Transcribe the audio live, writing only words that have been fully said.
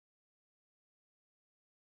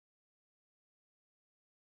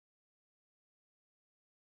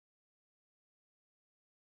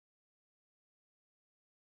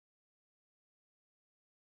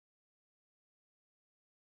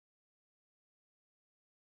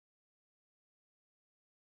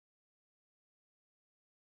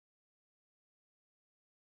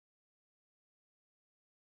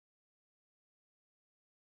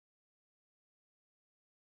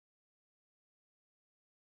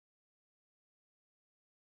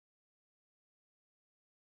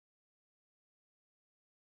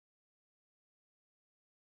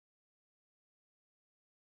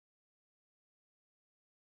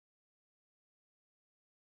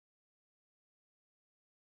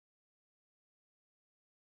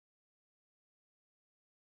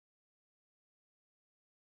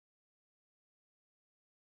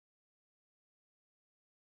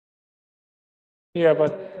Yeah,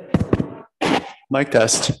 but mic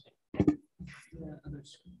test.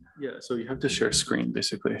 Yeah, so you have to share screen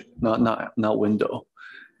basically, not window.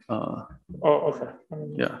 oh, okay.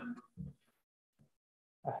 Yeah.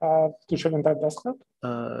 I have to share in that desktop.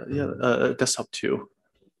 Yeah, desktop too.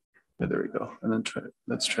 Yeah, there we go. And then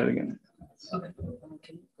let's try it again. Okay.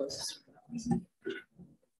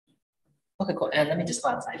 Okay, cool. And let me just go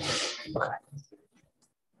outside. Okay.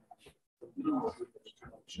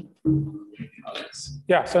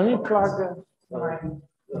 Yeah, so let me plug my.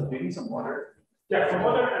 Do you need some water? Yeah, some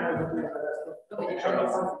water and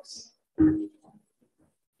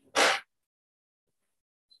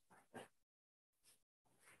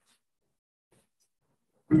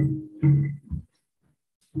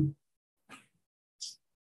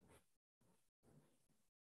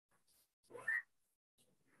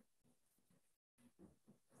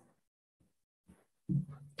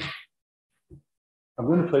I'm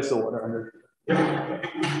going to place the water under.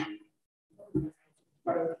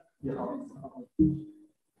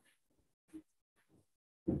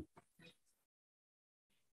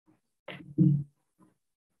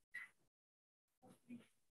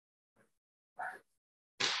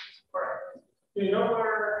 do you know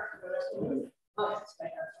where the rest of it?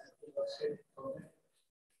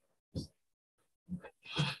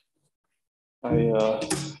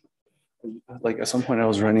 Like at some point I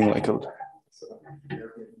was running like a.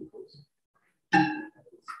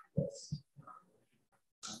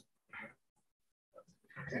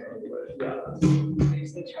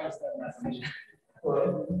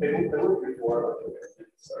 Well, they would before.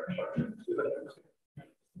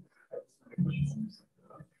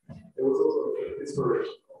 It was also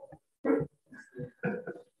inspirational.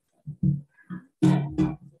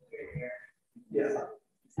 Yeah.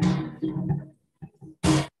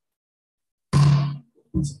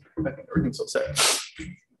 I think everything's so set.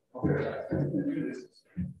 Okay.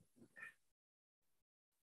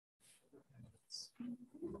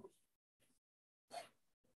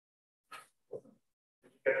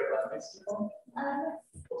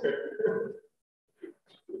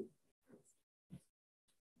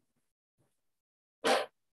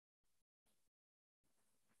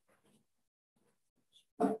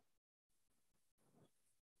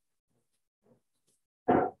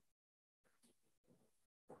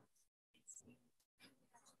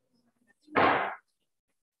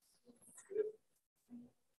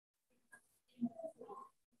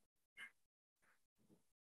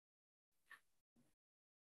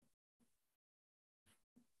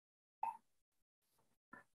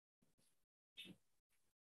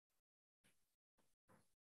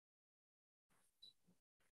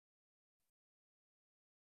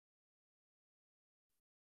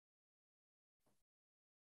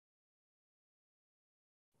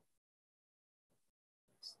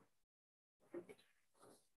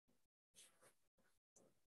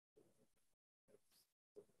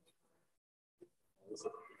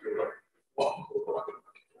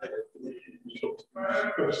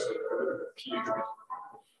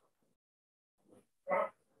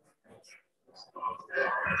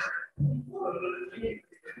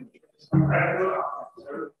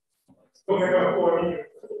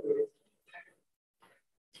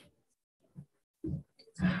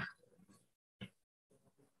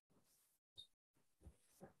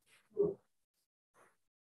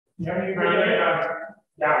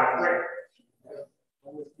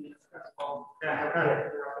 Yeah, great.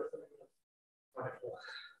 Wonderful.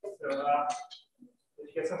 So, did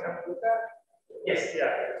you get some time to do that? Yes,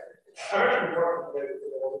 yeah. I'm actually working with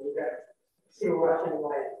you guys. So, actually,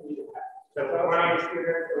 so when I was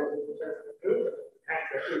student,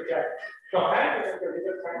 so I had a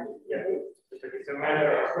little time. Yeah. It's a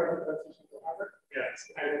matter of transition to other. Yes.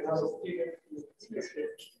 And I was a student who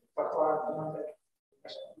but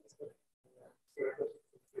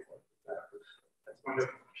that's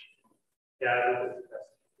wonderful. Yeah,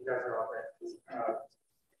 you guys are all great.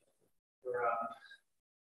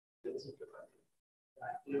 I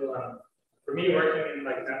feel for me working in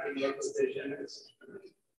like mapping local vision,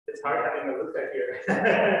 it's hard having a look at here.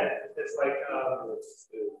 It's like some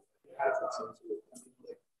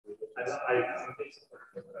things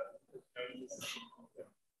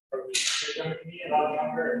are to me a lot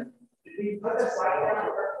younger. Did we put a slide down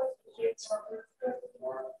for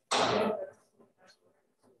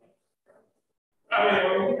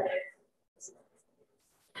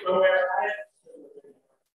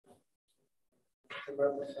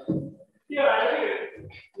breakfast? Yeah, I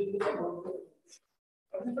think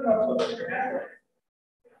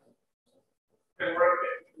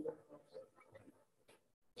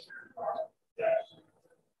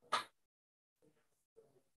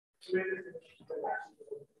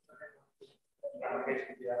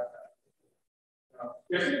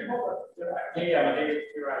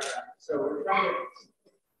You're right. So we're trying to,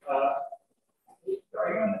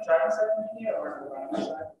 are you on the driver's side here or on the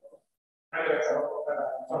side? I guess so.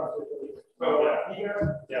 So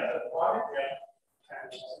here, yeah, the water, yeah.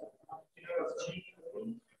 You know, it's cheap.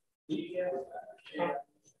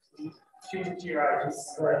 Choose GRI,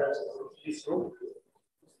 just this group.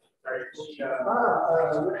 Right. Yeah,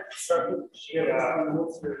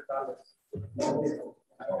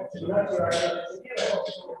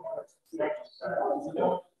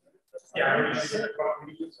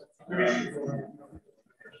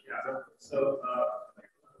 so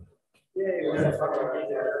yeah,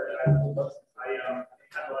 I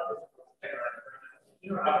had a lot of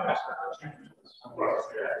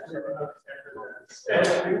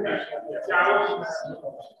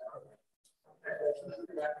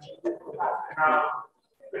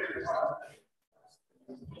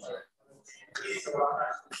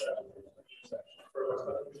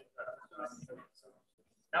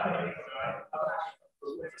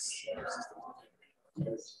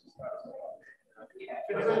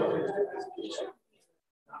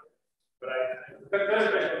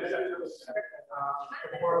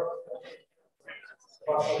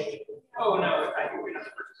oh no, I think we have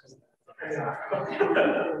to purchase.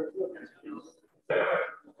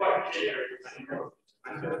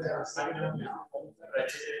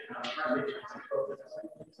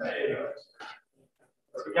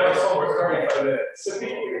 Yeah, so we're starting by the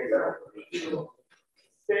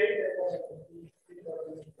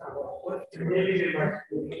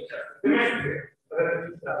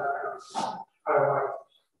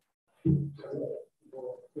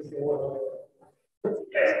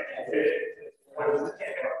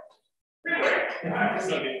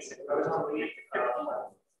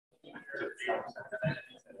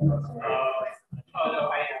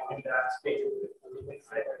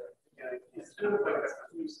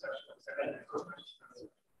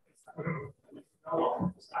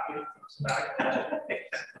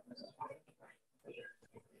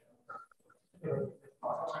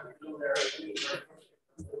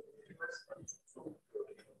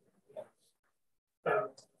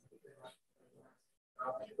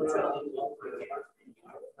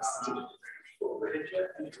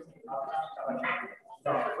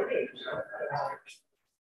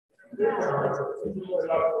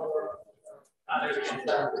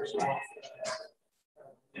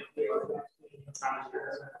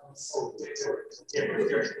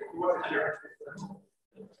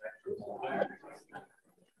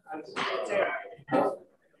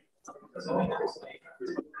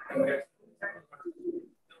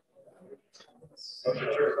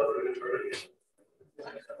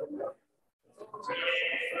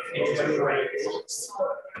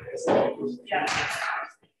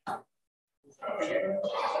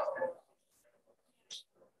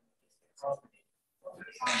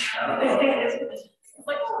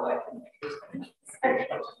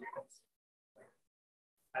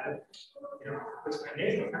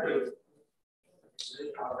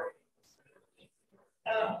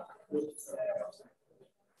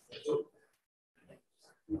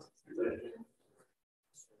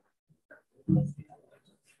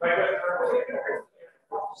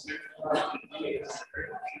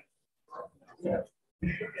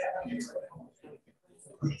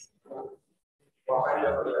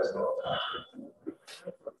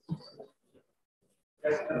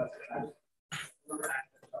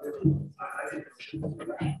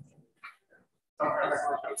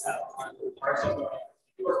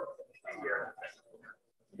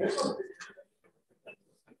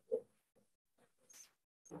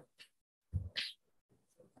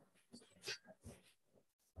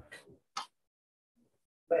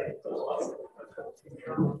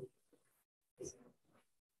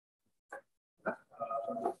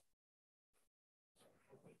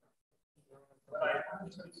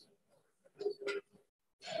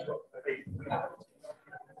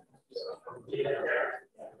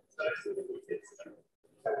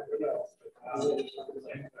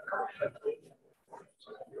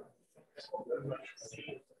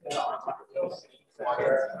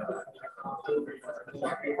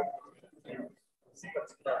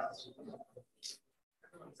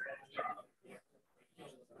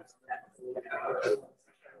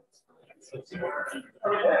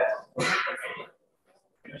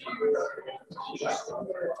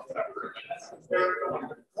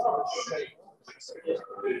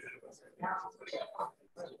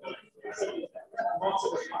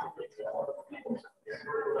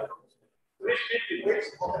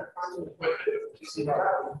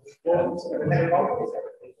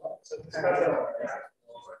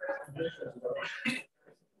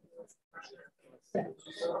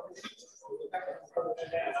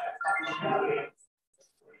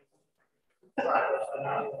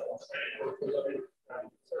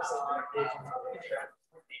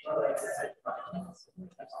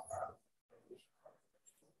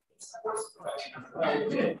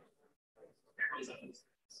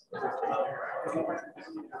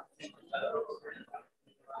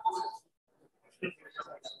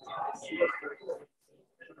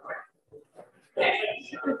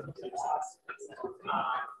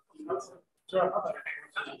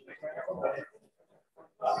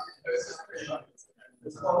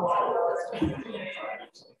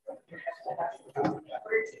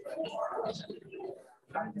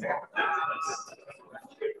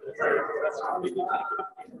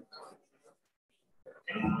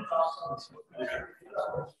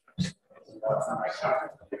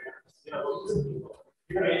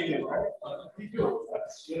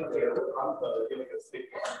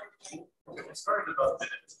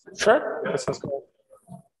Sure. That sounds good.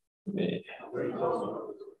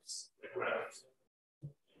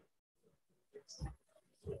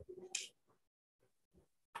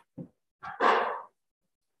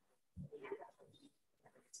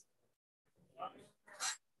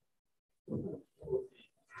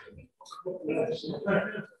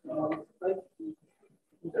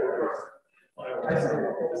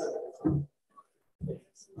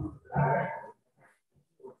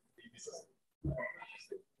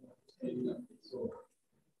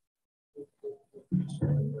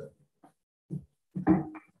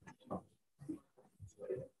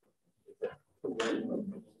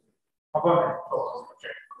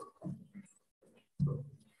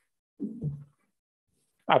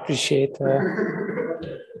 I appreciate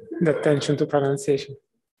the attention to pronunciation.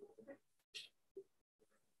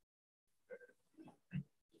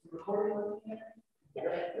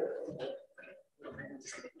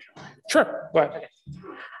 Sure, go ahead.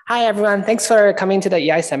 Hi, everyone. Thanks for coming to the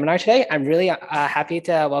EI seminar today. I'm really happy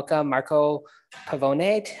to welcome Marco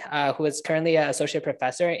Pavone, who is currently an associate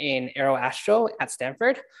professor in Aeroastro at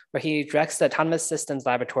Stanford, where he directs the Autonomous Systems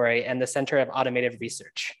Laboratory and the Center of Automated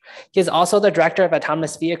Research. He is also the director of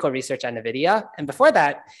autonomous vehicle research at NVIDIA. And before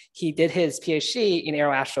that, he did his PhD in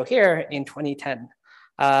Aeroastro here in 2010.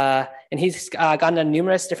 And he's gotten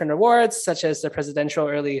numerous different awards, such as the Presidential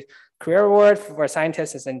Early Career Award for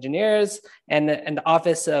Scientists and Engineers, and the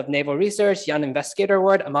Office of Naval Research Young Investigator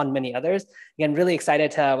Award, among many others. Again, really excited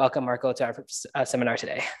to welcome Marco to our seminar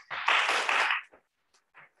today.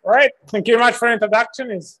 All right, thank you very much for the introduction.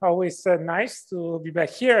 It's always nice to be back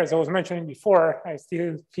here. As I was mentioning before, I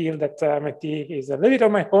still feel that MIT is a little bit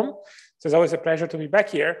of my home. So it's always a pleasure to be back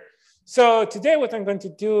here. So today what I'm going to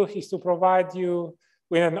do is to provide you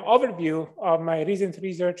with an overview of my recent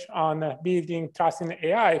research on building trust in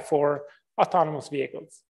AI for autonomous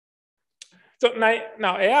vehicles. So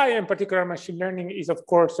now AI, in particular machine learning, is of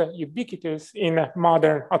course ubiquitous in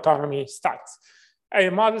modern autonomy stacks. AI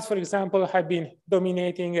models, for example, have been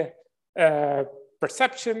dominating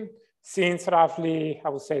perception since roughly, I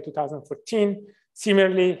would say, 2014.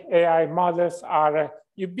 Similarly, AI models are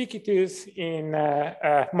ubiquitous in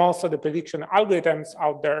most of the prediction algorithms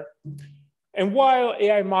out there. And while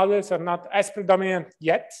AI models are not as predominant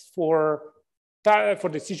yet for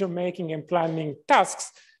decision-making and planning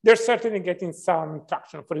tasks, they're certainly getting some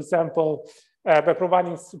traction. For example, by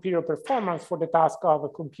providing superior performance for the task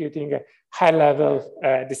of computing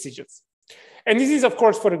high-level decisions. And this is, of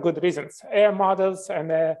course, for good reasons. AI models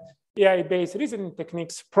and AI-based reasoning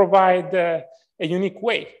techniques provide a unique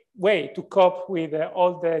way to cope with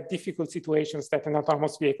all the difficult situations that an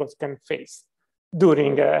autonomous vehicles can face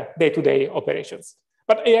during day-to-day operations.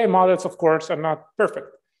 But AI models, of course, are not perfect.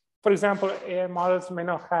 For example, AI models may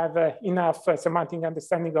not have enough semantic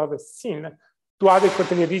understanding of a scene to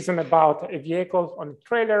adequately reason about a vehicle on a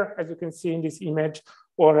trailer, as you can see in this image,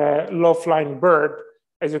 or a low-flying bird,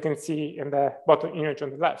 as you can see in the bottom image on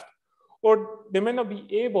the left. Or they may not be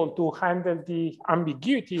able to handle the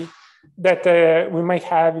ambiguity that we might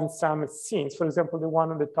have in some scenes. For example, the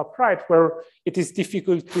one on the top right, where it is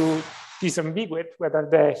difficult to disambiguate whether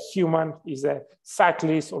the human is a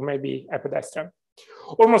cyclist or maybe a pedestrian.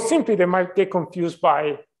 Or more simply, they might get confused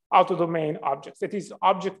by out-of-domain objects. That is,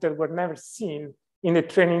 objects that were never seen in the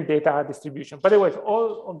training data distribution. By the way,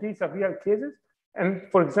 all of these are real cases. And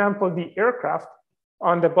for example, the aircraft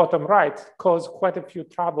on the bottom right caused quite a few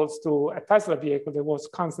troubles to a Tesla vehicle that was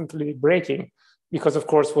constantly braking because, of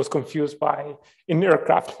course, was confused by an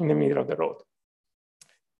aircraft in the middle of the road.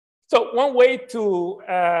 So one way to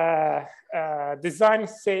design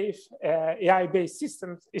safe AI-based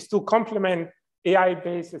systems is to complement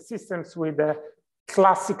AI-based systems with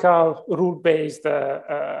classical rule-based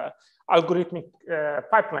algorithmic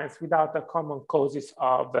pipelines without the common causes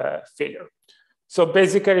of failure. So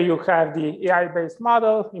basically, you have the AI-based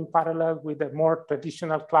model in parallel with the more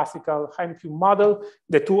traditional classical HiMQ model.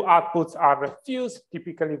 The two outputs are fused,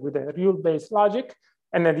 typically with a rule-based logic,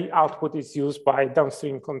 and then the output is used by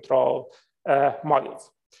downstream control modules.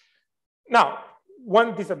 Now,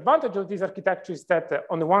 one disadvantage of this architecture is that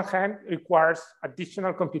on the one hand, requires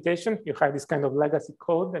additional computation. You have this kind of legacy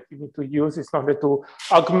code that you need to use in order to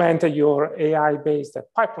augment your AI-based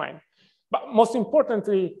pipeline. But most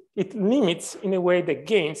importantly, it limits in a way the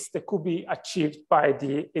gains that could be achieved by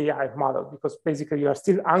the AI model, because basically you are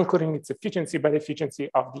still anchoring its efficiency by the efficiency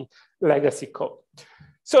of the legacy code.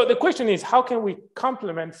 So the question is, how can we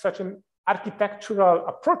complement such an architectural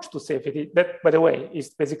approach to safety that, by the way,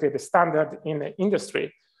 is basically the standard in the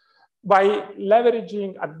industry by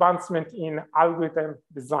leveraging advancement in algorithm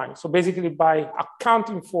design? So basically by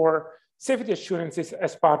accounting for safety assurances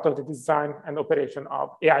as part of the design and operation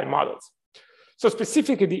of AI models. So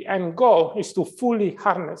specifically, the end goal is to fully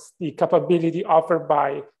harness the capability offered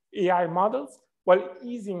by AI models while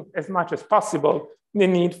easing as much as possible the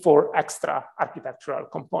need for extra architectural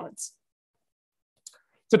components.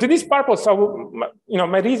 So to this purpose,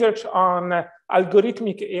 my research on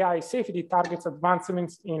algorithmic AI safety targets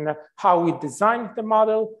advancements in how we design the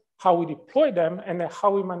model, how we deploy them, and how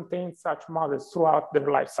we maintain such models throughout their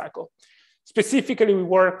life cycle. Specifically, we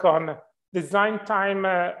work on design time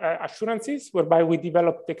assurances, whereby we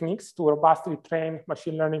develop techniques to robustly train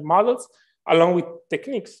machine learning models, along with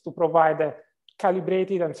techniques to provide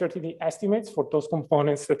calibrated uncertainty estimates for those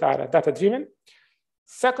components that are data-driven.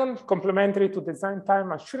 Second, complementary to design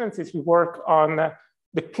time assurances, we work on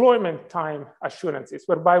deployment time assurances,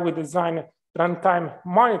 whereby we design runtime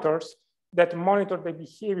monitors that monitor the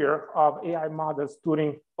behavior of AI models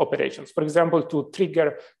during operations. For example, to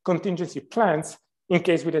trigger contingency plans in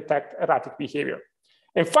case we detect erratic behavior.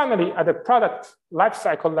 And finally, at the product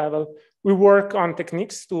lifecycle level, we work on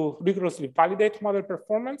techniques to rigorously validate model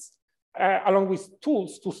performance, along with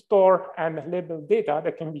tools to store and label data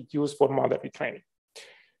that can be used for model retraining.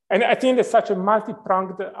 And I think that such a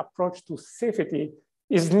multi-pronged approach to safety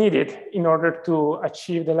is needed in order to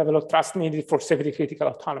achieve the level of trust needed for safety critical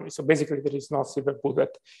autonomy. So basically, there is no silver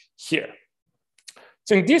bullet here.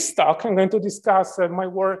 So in this talk, I'm going to discuss my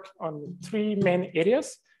work on three main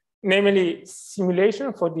areas, namely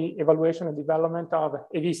simulation for the evaluation and development of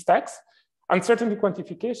AV stacks, uncertainty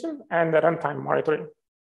quantification, and runtime monitoring.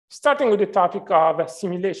 Starting with the topic of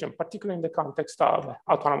simulation, particularly in the context of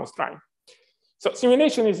autonomous driving. So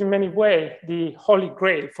simulation is in many ways the holy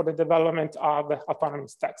grail for the development of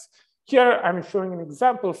autonomous stacks. Here, I'm showing an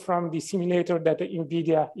example from the simulator that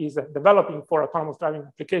NVIDIA is developing for autonomous driving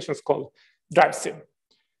applications called DriveSim.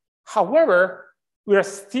 However, we are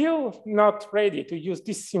still not ready to use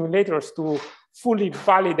these simulators to fully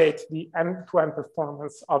validate the end-to-end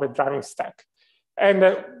performance of a driving stack.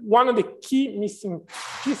 And one of the key missing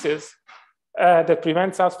pieces that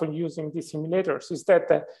prevents us from using these simulators is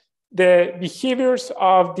that the behaviors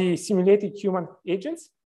of the simulated human agents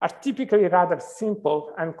are typically rather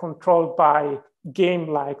simple and controlled by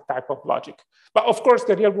game-like type of logic. But of course,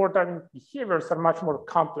 the real-world driving behaviors are much more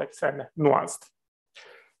complex and nuanced.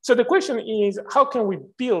 So the question is, how can we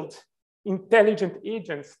build intelligent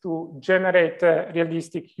agents to generate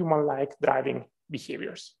realistic human-like driving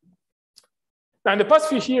behaviors? Now, in the past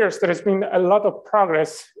few years, there has been a lot of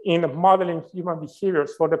progress in modeling human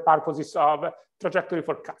behaviors for the purposes of trajectory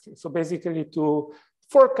forecasting. So basically to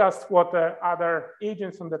forecast what other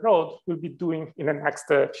agents on the road will be doing in the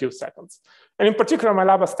next few seconds. And in particular, my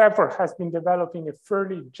lab at Stanford has been developing a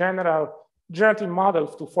fairly general generative model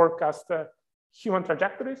to forecast human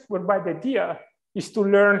trajectories, whereby the idea is to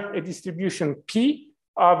learn a distribution P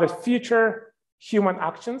of the future human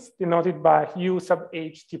actions denoted by U sub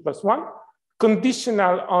H T plus 1,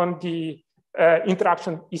 conditional on the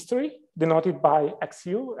interaction history denoted by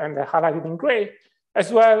XU and highlighted in gray,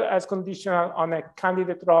 as well as conditional on a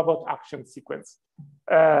candidate robot action sequence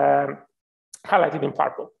highlighted in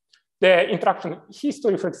purple. The interaction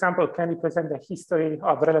history, for example, can represent the history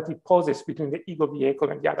of relative poses between the ego vehicle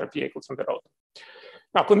and the other vehicles on the road.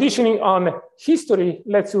 Now, conditioning on history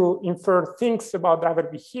lets you infer things about driver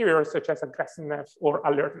behavior, such as aggressiveness or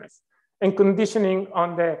alertness. And conditioning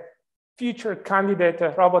on the future candidate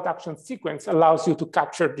robot action sequence allows you to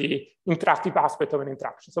capture the interactive aspect of an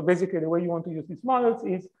interaction. So basically, the way you want to use these models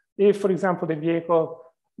is if, for example, the vehicle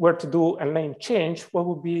were to do a lane change, what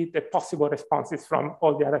would be the possible responses from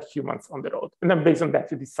all the other humans on the road? And then based on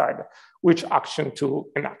that, you decide which action to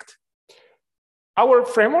enact. Our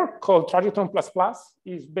framework called Trajectron++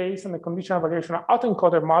 is based on the conditional evaluation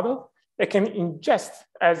autoencoder model that can ingest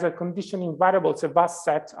as a conditioning variables a vast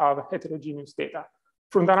set of heterogeneous data.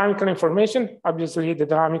 From dynamical information, obviously the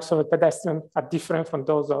dynamics of a pedestrian are different from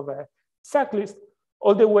those of a cyclist,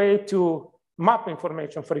 all the way to map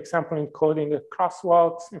information, for example, encoding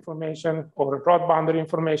crosswalks information or road boundary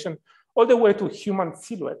information, all the way to human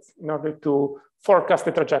silhouettes in order to forecast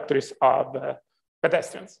the trajectories of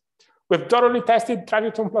pedestrians. We've thoroughly tested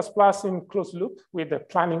Trajectron++ in closed loop with the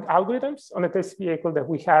planning algorithms on a test vehicle that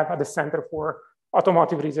we have at the Center for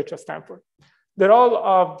Automotive Research at Stanford. The role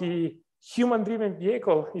of the human-driven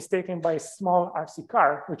vehicle is taken by a small RC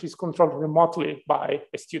car, which is controlled remotely by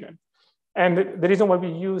a student. And the reason why we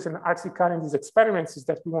use an RC car in these experiments is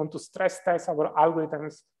that we want to stress test our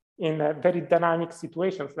algorithms in very dynamic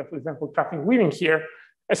situations, like for example, traffic weaving here.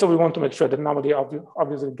 And so we want to make sure that nobody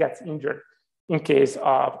obviously gets injured in case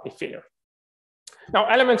of a failure. Now,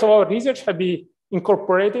 elements of our research have been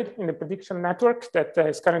incorporated in the prediction network that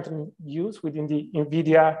is currently used within the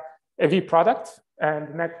NVIDIA AV product. And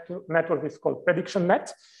the network is called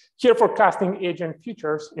PredictionNet, here forecasting agent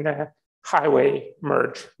futures in a highway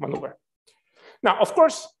merge maneuver. Now, of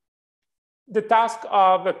course, the task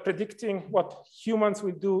of predicting what humans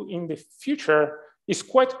will do in the future is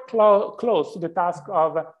quite close to the task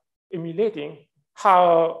of emulating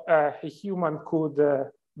how a human could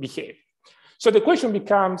behave. So the question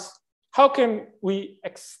becomes, how can we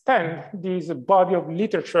extend this body of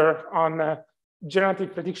literature on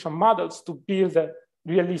generative prediction models to build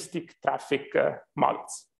realistic traffic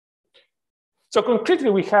models? So concretely,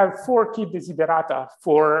 we have 4 key desiderata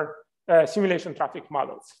for simulation traffic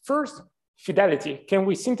models. First, fidelity. Can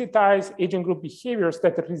we synthesize agent group behaviors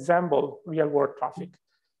that resemble real-world traffic?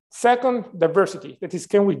 Second, diversity. That is,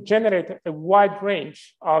 can we generate a wide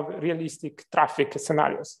range of realistic traffic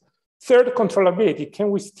scenarios? Third, controllability.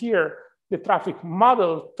 Can we steer the traffic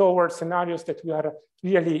model towards scenarios that we are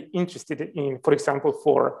really interested in, for example,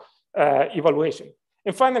 for evaluation?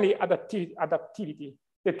 And finally, adaptivity.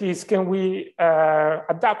 That is, can we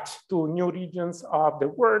adapt to new regions of the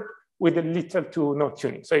world with a little to no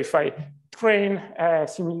tuning? So if I train a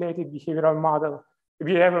simulated behavioral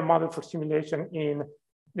model for simulation in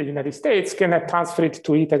the United States, can I transfer it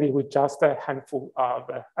to Italy with just a handful of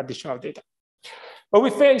additional data? But we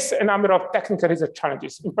face a number of technical research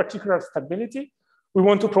challenges, in particular stability. We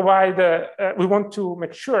want to provide, we want to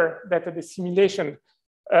make sure that the simulation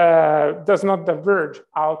does not diverge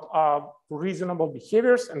out of reasonable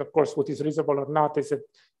behaviors. And of course, what is reasonable or not is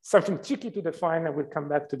something tricky to define, and we'll come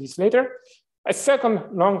back to this later. A second,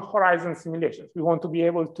 long horizon simulations. We want to be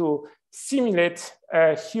able to simulate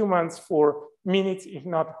humans for minutes, if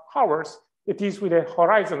not hours, that is with a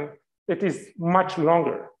horizon that is much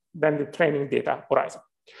longer than the training data horizon.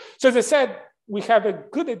 So as I said, we have a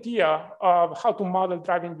good idea of how to model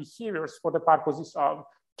driving behaviors for the purposes of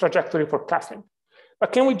trajectory forecasting.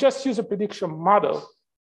 But can we just use a prediction model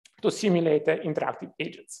to simulate interactive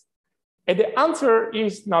agents? And the answer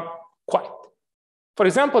is not quite. For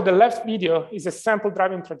example, the left video is a sample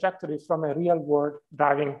driving trajectory from a real-world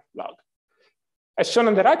driving log. As shown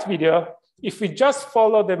in the right video, if we just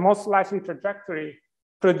follow the most likely trajectory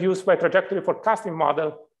produced by trajectory forecasting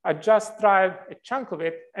model, I just drive a chunk of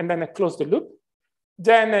it and then I close the loop,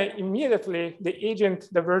 then immediately the agent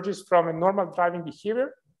diverges from a normal driving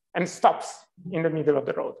behavior and stops in the middle of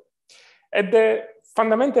the road. And the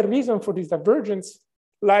fundamental reason for this divergence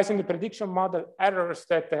lies in the prediction model errors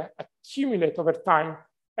that accumulate over time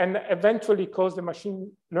and eventually cause the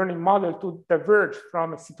machine learning model to diverge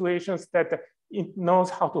from situations that it knows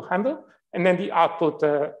how to handle, and then the output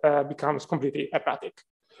becomes completely erratic.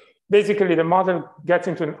 Basically, the model gets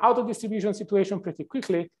into an auto-distribution situation pretty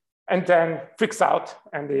quickly and then freaks out,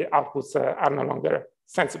 and the outputs are no longer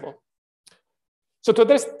sensible. So to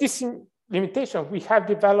address this limitation, we have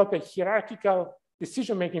developed a hierarchical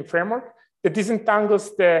decision-making framework that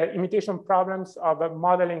disentangles the imitation problems of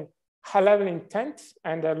modeling high-level intent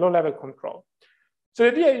and low-level control. So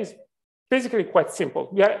the idea is basically quite simple.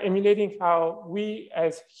 We are emulating how we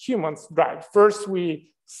as humans drive. First,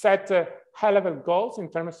 we set high-level goals in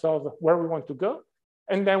terms of where we want to go,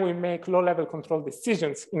 and then we make low-level control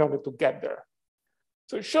decisions in order to get there.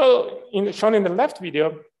 So shown in the left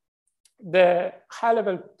video, the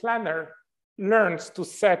high-level planner learns to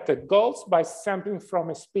set the goals by sampling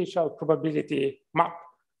from a spatial probability map,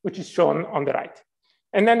 which is shown on the right.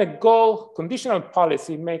 And then a goal conditional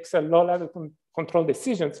policy makes a low-level control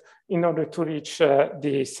decisions in order to reach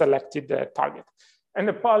the selected target. And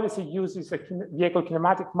the policy uses a vehicle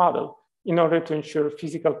kinematic model in order to ensure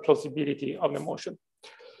physical plausibility of the motion.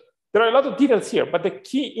 There are a lot of details here, but the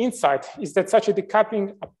key insight is that such a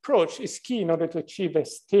decoupling approach is key in order to achieve a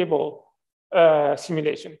stable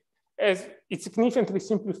simulation, as it significantly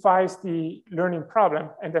simplifies the learning problem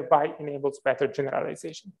and thereby enables better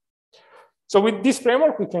generalization. So with this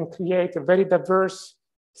framework, we can create a very diverse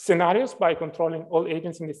scenarios by controlling all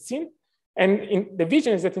agents in the scene. And the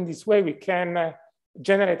vision is that in this way, we can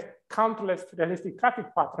generate countless realistic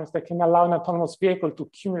traffic patterns that can allow an autonomous vehicle to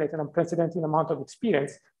accumulate an unprecedented amount of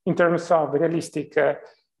experience in terms of realistic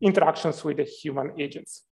interactions with the human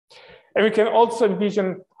agents. And we can also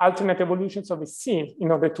envision alternate evolutions of a scene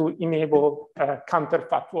in order to enable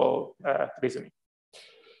counterfactual reasoning.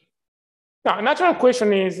 Now, a natural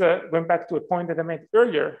question is, going back to a point that I made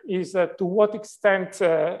earlier, is to what extent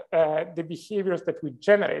the behaviors that we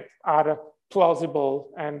generate are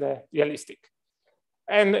plausible and realistic.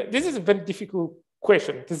 And this is a very difficult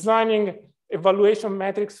question. Designing evaluation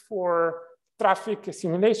metrics for traffic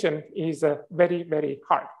simulation is very, very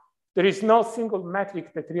hard. There is no single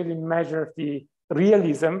metric that really measures the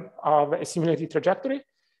realism of a simulated trajectory.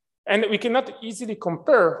 And we cannot easily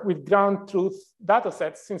compare with ground truth data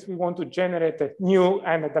sets since we want to generate new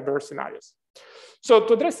and diverse scenarios. So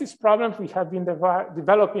to address this problem, we have been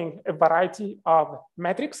developing a variety of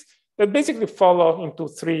metrics that basically follow into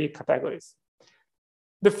three categories.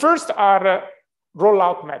 The first are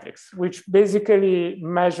rollout metrics, which basically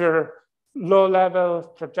measure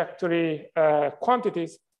low-level trajectory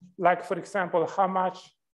quantities, like, for example, how much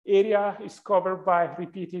area is covered by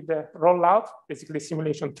repeated rollout, basically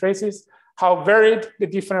simulation traces, how varied the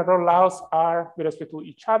different rollouts are with respect to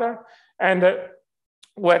each other, and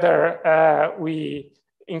whether we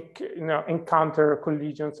encounter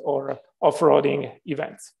collisions or off-roading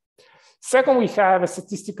events. Second, we have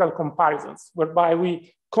statistical comparisons, whereby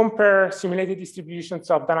we compare simulated distributions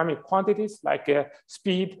of dynamic quantities like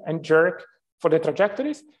speed and jerk for the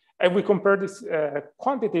trajectories, and we compare these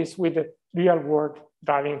quantities with real-world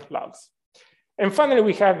driving logs. And finally,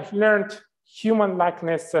 we have learned human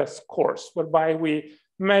likeness scores, whereby we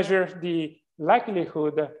measure the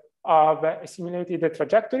likelihood of a simulated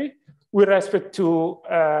trajectory with respect to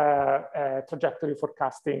a trajectory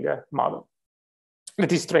forecasting model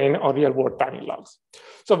that is trained on real-world driving logs.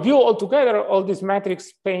 So view altogether, all these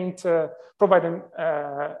metrics provide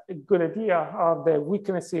a good idea of the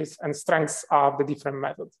weaknesses and strengths of the different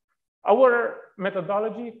methods. Our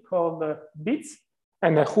methodology called BITS,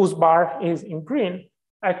 and whose bar is in green,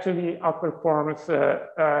 actually outperforms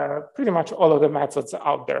pretty much all of the methods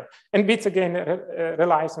out there. And BITS, again,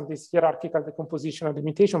 relies on this hierarchical decomposition of the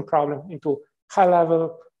mutation problem into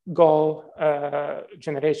high-level goal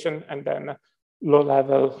generation and then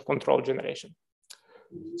low-level control generation.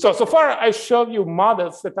 So far, I showed you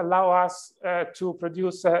models that allow us to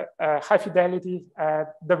produce high-fidelity,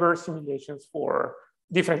 diverse simulations for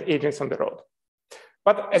different agents on the road.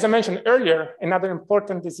 But as I mentioned earlier, another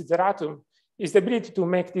important desideratum is the ability to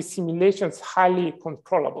make these simulations highly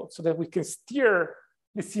controllable so that we can steer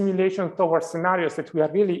the simulation towards scenarios that we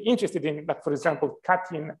are really interested in, like, for example,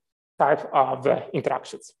 cut-in type of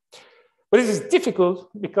interactions. But this is difficult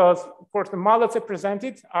because, of course, the models I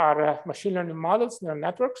presented are machine learning models, neural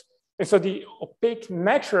networks. And so the opaque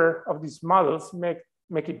nature of these models make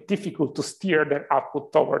it difficult to steer their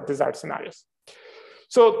output toward desired scenarios.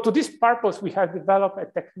 So to this purpose, we have developed a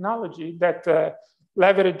technology that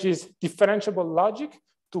leverages differentiable logic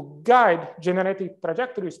to guide generated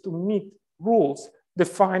trajectories to meet rules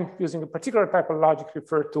defined using a particular type of logic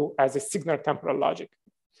referred to as a signal temporal logic.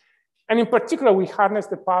 And in particular, we harness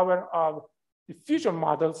the power of diffusion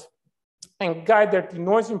models and guide their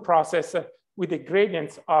denoising process with the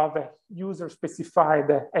gradients of user-specified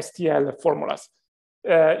STL formulas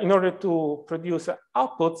in order to produce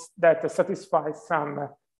outputs that satisfy some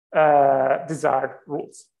desired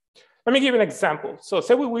rules. Let me give you an example. So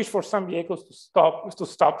say we wish for some vehicles to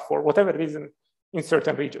stop for whatever reason in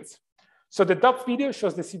certain regions. So the top video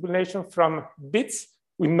shows the simulation from BITS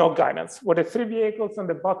with no guidance, where the three vehicles on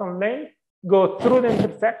the bottom lane go through the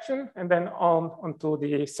intersection and then onto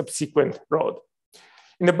the subsequent road.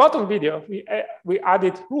 In the bottom video, we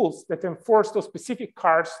added rules that enforce those specific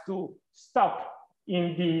cars to stop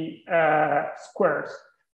in the squares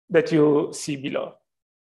that you see below.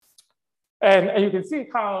 And you can see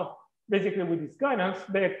how basically with this guidance,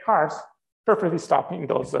 the cars perfectly stop in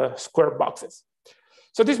those square boxes.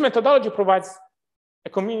 So this methodology provides a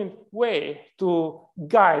convenient way to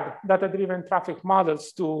guide data-driven traffic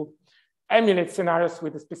models to emulate scenarios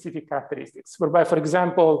with specific characteristics, whereby, for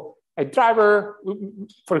example, a driver,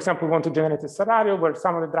 for example, we want to generate a scenario where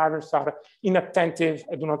some of the drivers are inattentive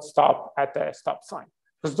and do not stop at the stop sign,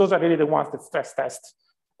 because those are really the ones that stress test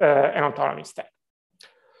an autonomy stack.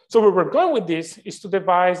 So where we're going with this is to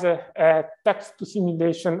devise a text-to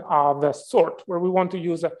simulation of a sort, where we want to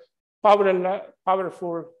use a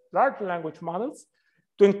powerful large language models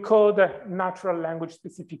to encode natural language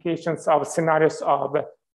specifications of scenarios of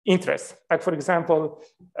interest. Like, for example,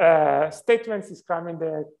 statements describing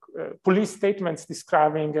the police statements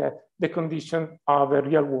describing the condition of a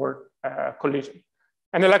real-world collision.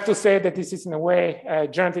 And I like to say that this is, in a way,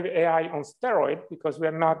 generative AI on steroid, because we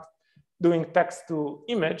are not doing text to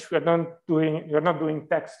image, we're not doing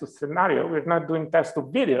text to scenario, we're not doing text to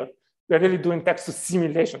video, we're really doing text to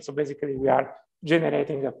simulation. So basically, we are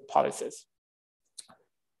generating policies.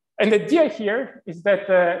 And the idea here is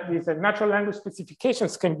that these natural language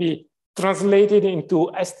specifications can be translated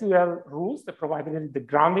into SQL rules that provide really the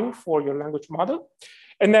grounding for your language model,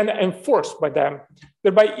 and then enforced by them,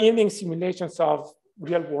 thereby yielding simulations of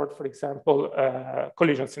real world, for example,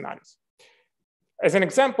 collision scenarios. As an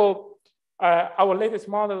example, our latest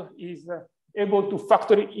model is able to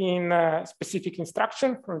factor in specific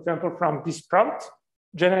instruction, for example, from this route,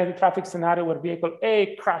 generate a traffic scenario where vehicle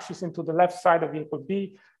A crashes into the left side of vehicle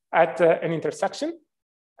B at an intersection,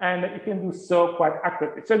 and it can do so quite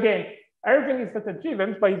accurately. So again, everything is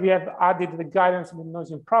data-driven, but we have added the guidance and the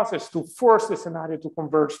noising process to force the scenario to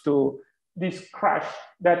converge to this crash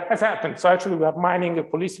that has happened. So actually, we are mining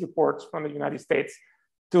police reports from the United States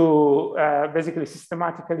to basically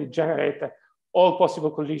systematically generate all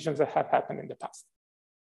possible collisions that have happened in the past.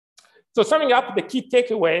 So summing up, the key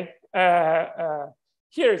takeaway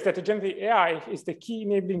here is that the generative AI is the key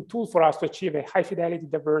enabling tool for us to achieve a high fidelity,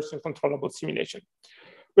 diverse, and controllable simulation.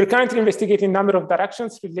 We're currently investigating a number of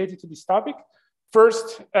directions related to this topic.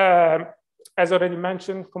 First, as already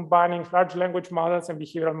mentioned, combining large language models and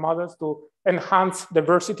behavioral models to enhance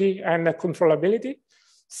diversity and controllability.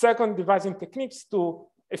 Second, devising techniques to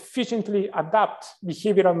efficiently adapt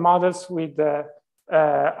behavioral models with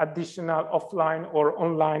additional offline or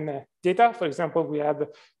online data. For example, we have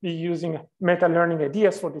been using meta-learning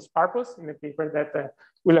ideas for this purpose in a paper that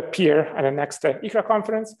will appear at the next ICRA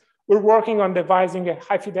conference. We're working on devising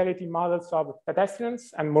high-fidelity models of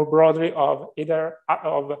pedestrians and more broadly of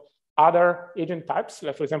other agent types,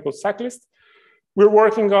 like for example, cyclists. We're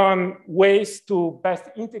working on ways to best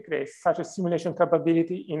integrate such a simulation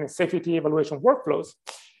capability in safety evaluation workflows.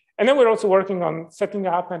 And then we're also working on setting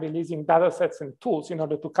up and releasing data sets and tools in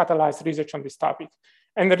order to catalyze research on this topic.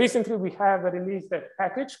 And recently we have released a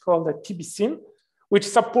package called the TBSIM, which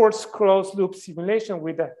supports closed loop simulation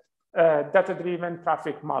with data-driven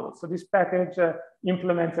traffic models. So this package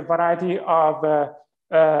implements a variety of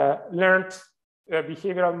learned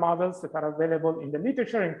behavioral models that are available in the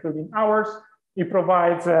literature, including ours. It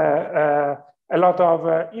provides a lot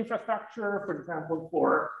of infrastructure, for example,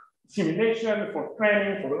 for simulation, for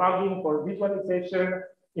training, for logging, for visualization.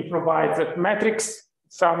 It provides metrics.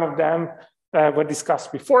 Some of them were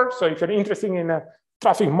discussed before. So if you're interested in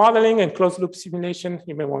traffic modeling and closed loop simulation,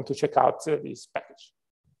 you may want to check out this package.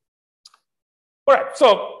 All right,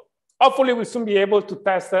 so hopefully we'll soon be able to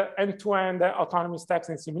test end-to-end autonomous text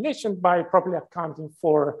and simulation by properly accounting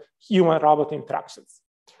for human-robot interactions.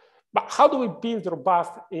 But how do we build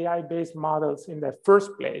robust AI-based models in the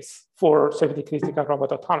first place for safety-critical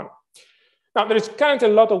robot autonomy? Now, there is currently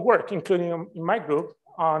a lot of work, including in my group,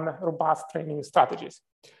 on robust training strategies.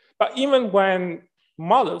 But even when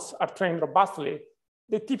models are trained robustly,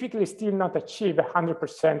 they typically still not achieve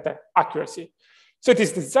 100% accuracy. So it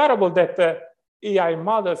is desirable that AI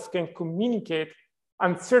models can communicate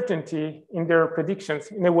uncertainty in their predictions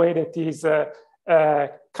in a way that is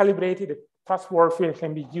calibrated, trustworthy, and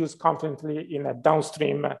can be used confidently in a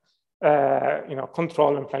downstream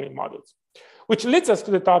control and planning models, which leads us to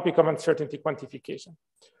the topic of uncertainty quantification.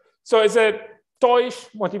 So as a toyish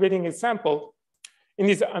motivating example, in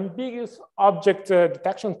this ambiguous object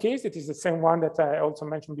detection case, it is the same one that I also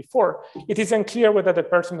mentioned before, it is unclear whether the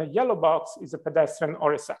person in the yellow box is a pedestrian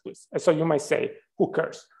or a cyclist. And so you might say, who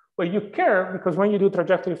cares? Well, you care because when you do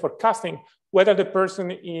trajectory forecasting, whether the person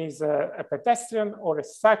is a pedestrian or a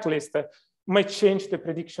cyclist might change the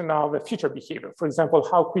prediction of future behavior. For example,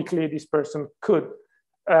 how quickly this person could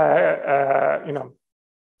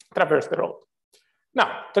traverse the road.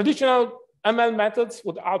 Now, traditional ML methods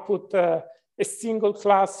would output a single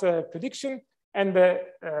class prediction, and the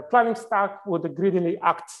planning stack would greedily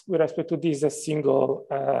act with respect to this single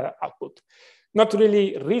output, not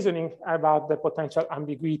really reasoning about the potential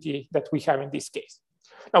ambiguity that we have in this case.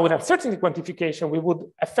 Now, with uncertainty quantification, we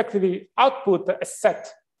would effectively output a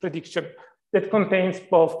set prediction that contains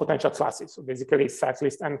both potential classes, so basically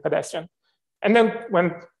cyclist and pedestrian. And then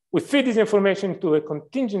when we feed this information to a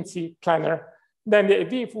contingency planner, then the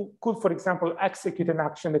AV could, for example, execute an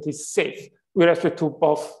action that is safe with respect to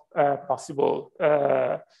both possible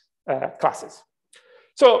classes.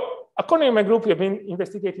 So according to my group, we have been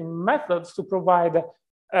investigating methods to provide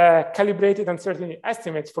calibrated uncertainty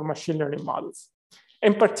estimates for machine learning models.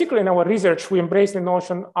 In particular, in our research, we embrace the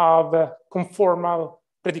notion of conformal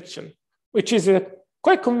prediction, which is a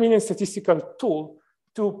quite convenient statistical tool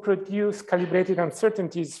to produce calibrated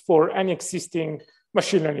uncertainties for any existing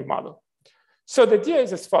machine learning model. So the idea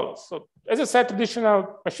is as follows. So as I said,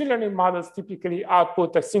 traditional machine learning models typically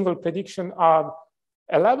output a single prediction of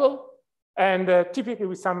a level, and typically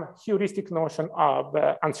with some heuristic notion of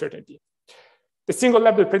uncertainty. The single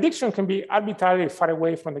level prediction can be arbitrarily far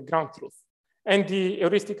away from the ground truth, and the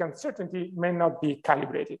heuristic uncertainty may not be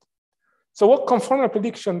calibrated. So what conformal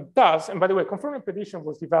prediction does, and by the way, conformal prediction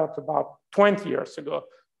was developed about 20 years ago,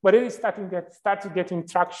 but it is started getting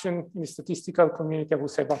traction in the statistical community, I would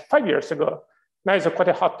say about 5 years ago. Now it's quite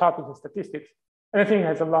a hot topic in statistics. And I think it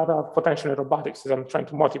has a lot of potential in robotics, as I'm trying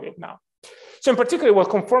to motivate now. So in particular, what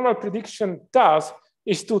conformal prediction does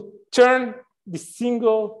is to turn the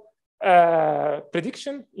single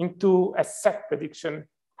prediction into a set prediction,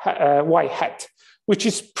 y hat, which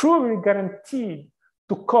is probably guaranteed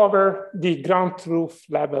to cover the ground truth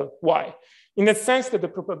level y, in the sense that the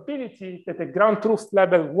probability that the ground truth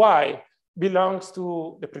level y belongs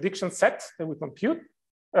to the prediction set that we compute,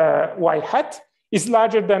 y hat, is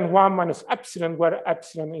larger than 1 minus epsilon, where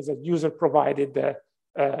epsilon is a user-provided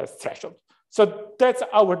threshold. So that's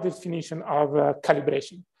our definition of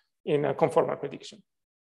calibration in a conformal prediction.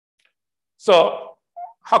 So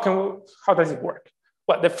how does it work?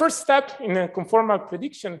 Well, the first step in a conformal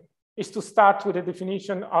prediction is to start with a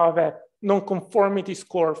definition of a nonconformity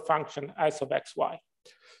score function S of xy.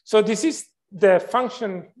 So this is the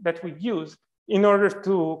function that we use in order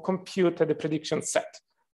to compute the prediction set.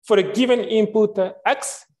 For a given input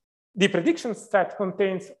x, the prediction set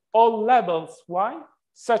contains all levels y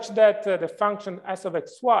such that the function S of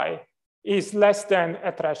xy is less than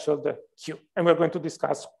a threshold q. And we're going to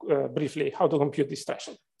discuss briefly how to compute this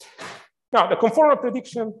threshold. Now, the conformal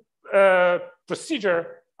prediction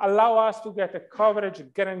procedure allows us to get a coverage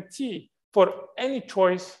guarantee for any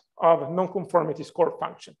choice of nonconformity score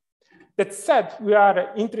function. That said, we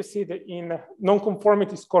are interested in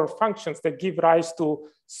nonconformity score functions that give rise to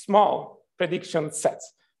small prediction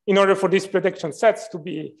sets in order for these prediction sets to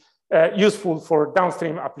be useful for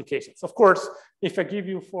downstream applications. Of course, if I give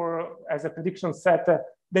you as a prediction set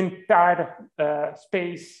the entire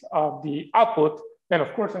space of the output, then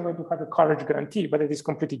of course I'm going to have a coverage guarantee, but it is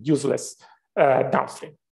completely useless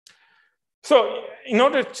downstream. So in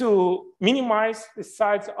order to minimize the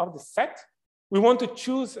size of the set, we want to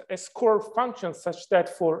choose a score function such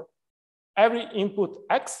that for every input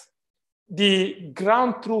x, the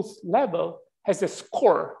ground truth level has a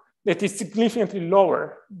score that is significantly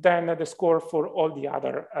lower than the score for all the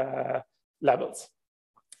other levels.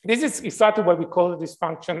 This is exactly why we call this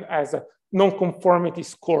function as a nonconformity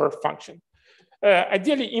score function.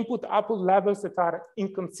 Ideally, input-output levels that are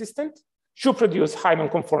inconsistent should produce high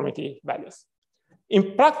nonconformity values.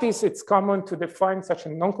 In practice, it's common to define such a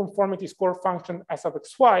nonconformity score function S of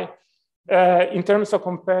xy in terms of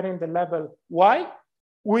comparing the level y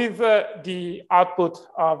with the output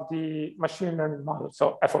of the machine learning model,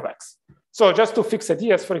 so f of x. So just to fix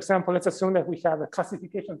ideas, for example, let's assume that we have a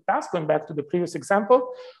classification task, going back to the previous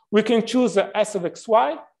example. We can choose S of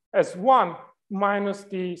xy as 1 minus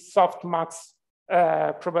the softmax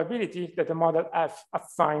probability that the model F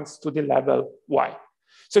assigns to the level y.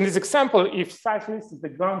 So in this example, if size list is the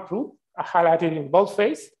ground truth, highlighted in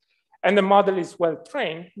boldface, and the model is well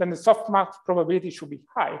trained, then the softmax probability should be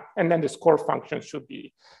high, and then the score function should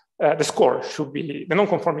be, the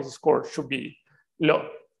nonconformity score should be low.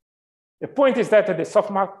 The point is that the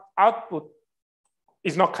softmax output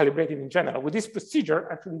is not calibrated in general. With this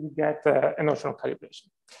procedure, actually, we get a notional calibration.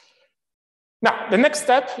 Now, the next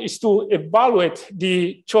step is to evaluate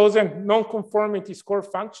the chosen nonconformity score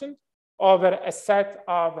function over a set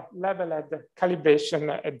of leveled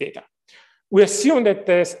calibration data. We assume that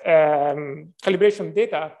this calibration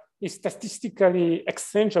data is statistically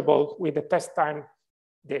exchangeable with the test time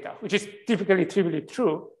data, which is typically trivially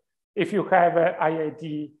true if you have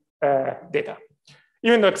IID data,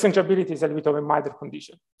 even though exchangeability is a little bit of a milder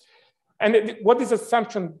condition. And what this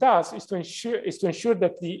assumption does is to ensure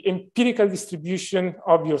that the empirical distribution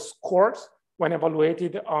of your scores when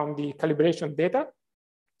evaluated on the calibration data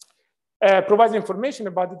provides information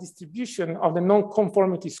about the distribution of the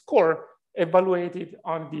nonconformity score evaluated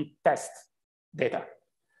on the test data.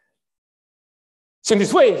 So in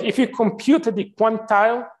this way, if you compute the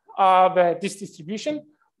quantile of this distribution,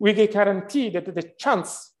 we can guarantee that the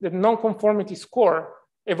chance that nonconformity score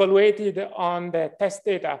evaluated on the test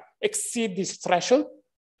data exceed this threshold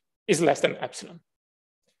is less than epsilon.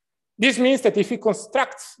 This means that if we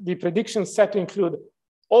construct the prediction set to include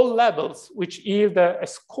all levels which yield a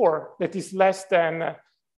score that is less than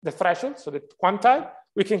the threshold, so the quantile,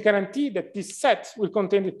 we can guarantee that this set will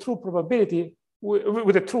contain the true probability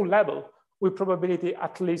with a true level with probability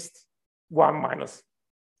at least 1 minus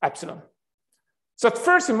epsilon. So at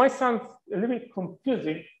first it might sound a little bit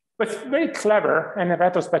confusing, but it's very clever, and in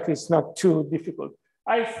retrospect it's not too difficult.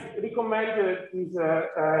 I recommend this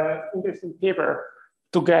interesting paper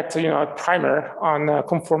to get a primer on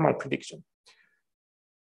conformal prediction.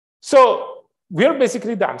 So we're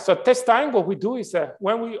basically done. So test time, what we do is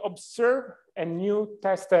when we observe a new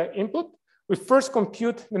test input, we first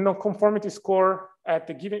compute the non-conformity score at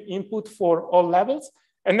the given input for all levels,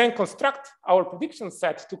 and then construct our prediction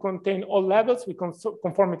set to contain all levels with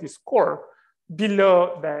conformity score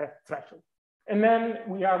below the threshold. And then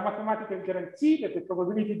we are mathematically guaranteed that the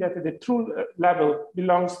probability that the true level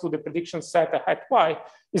belongs to the prediction set at y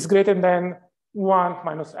is greater than 1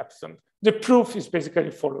 minus epsilon. The proof is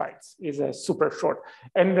basically 4 lines, is super short.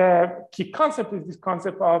 And the key concept is this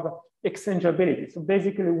concept of exchangeability. So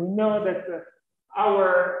basically we know that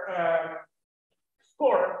our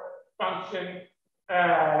score function,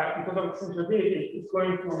 because of exchangeability, is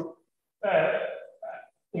going to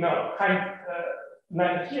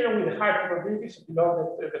land here with a high probability, so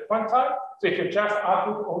below the quantile. So if you just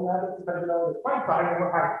output all levels below the quantile, you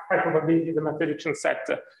have high probability the prediction set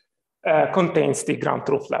contains the ground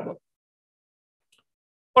truth level.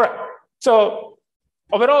 All right, so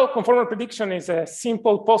overall, conformal prediction is a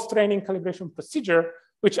simple post-training calibration procedure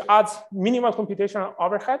which adds minimal computational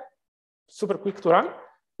overhead, super quick to run.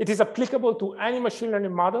 It is applicable to any machine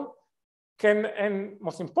learning model, and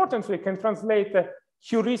most importantly, can translate the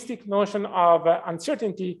heuristic notion of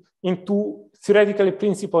uncertainty into theoretically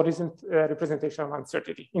principled representation of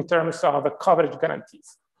uncertainty in terms of coverage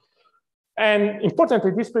guarantees. And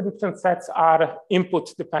importantly, these prediction sets are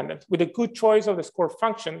input dependent. With a good choice of the score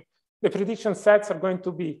function, the prediction sets are going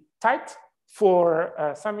to be tight for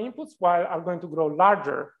some inputs, while are going to grow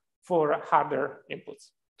larger for harder inputs.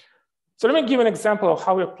 So let me give an example of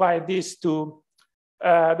how we apply this to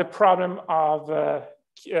the problem of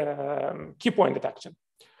key point detection.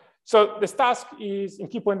 So this task is in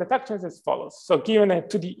key point detection as follows. So given a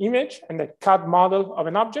 2D image and a CAD model of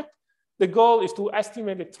an object, the goal is to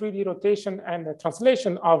estimate the 3D rotation and the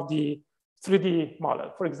translation of the 3D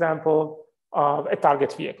model, for example, of a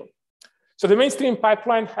target vehicle. So the mainstream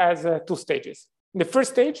pipeline has 2 stages. In the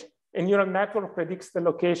first stage, a neural network predicts the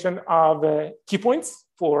location of key points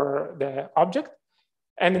for the object.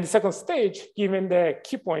 And in the second stage, given the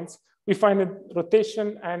key points, we find the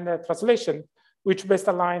rotation and the translation, which best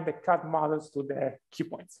align the CAD models to the key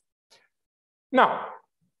points. Now,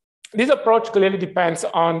 this approach clearly depends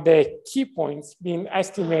on the key points being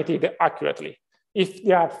estimated accurately. If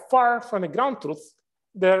they are far from the ground truth,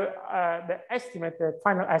 the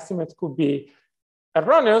final estimate could be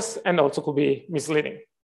erroneous and also could be misleading.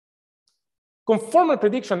 Conformal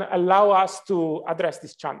prediction allows us to address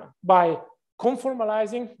this challenge by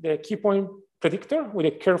conformalizing the key point predictor with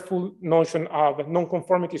a careful notion of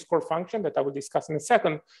non-conformity score function that I will discuss in a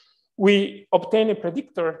second. We obtain a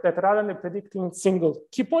predictor that, rather than predicting single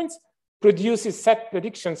key points, produces set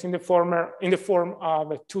predictions in the form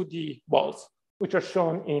of 2D balls, which are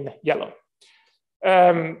shown in yellow.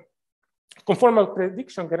 Conformal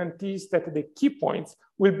prediction guarantees that the key points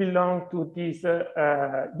will belong to these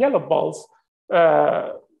yellow balls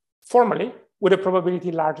formally with a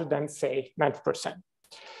probability larger than, say, 90%.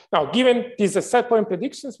 Now, given these set point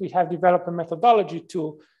predictions, we have developed a methodology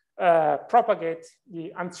to propagate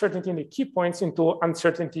the uncertainty in the key points into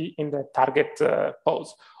uncertainty in the target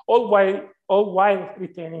pose, all while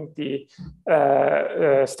retaining the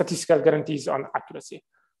statistical guarantees on accuracy.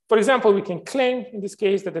 For example, we can claim in this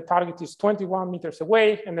case that the target is 21 meters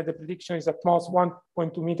away and that the prediction is at most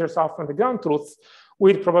 1.2 meters off from the ground truth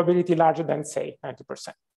with probability larger than, say, 90%.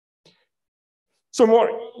 So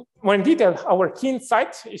more in detail, our key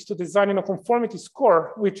insight is to design a conformity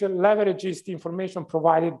score which leverages the information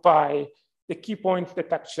provided by the key point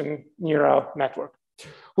detection neural network,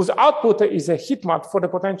 whose output is a heat map for the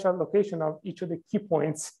potential location of each of the key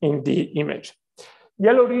points in the image.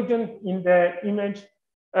 Yellow region in the image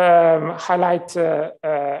highlight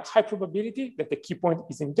high probability that the key point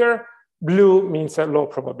is in there. Blue means a low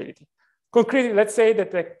probability. Concretely, let's say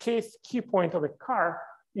that the key point of a car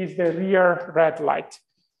is the rear red light.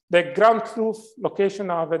 The ground truth location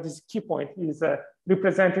of this key point is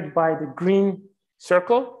represented by the green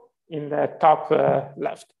circle in the top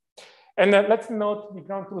left. And let's note the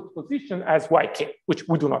ground truth position as yk, which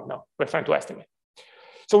we do not know. We're trying to estimate.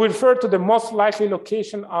 So we refer to the most likely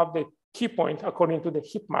location of the key point according to the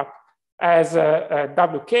heap map as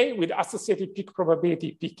wk with associated peak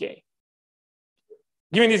probability pk.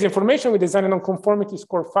 Given this information, we design a nonconformity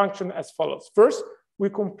score function as follows. First, we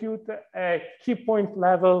compute a key point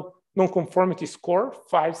level nonconformity score,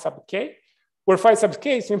 phi sub k, where phi sub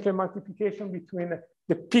k is simply a multiplication between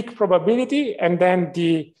the peak probability and then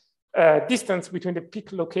the distance between the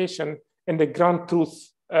peak location and the ground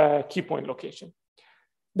truth key point location.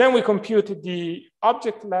 Then we compute the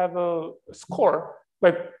object level score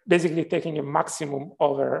by basically taking a maximum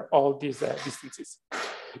over all these distances.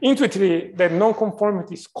 Intuitively, the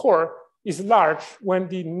nonconformity score is large when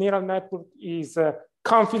the neural network is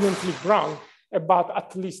confidently wrong about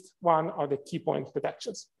at least one of the key point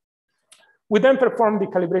detections. We then perform the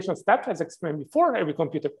calibration step, as explained before, and we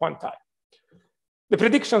compute a quantile. The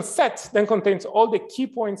prediction set then contains all the key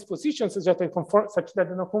points positions such that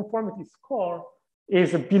the nonconformity score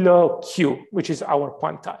is below Q, which is our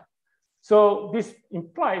quantile. So this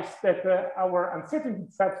implies that our uncertainty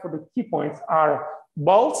sets for the key points are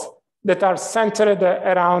balls that are centered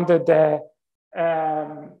around the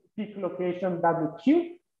peak location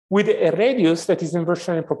WQ with a radius that is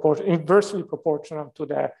inversely proportional to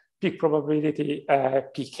the peak probability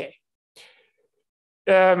PK.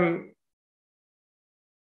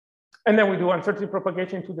 And then we do uncertainty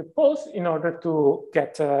propagation to the pose in order to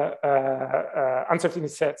get uncertainty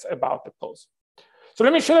sets about the pose. So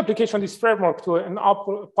let me show the application of this framework to an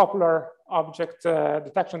popular object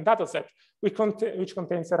detection dataset, which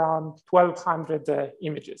contains around 1,200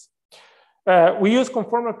 images. We use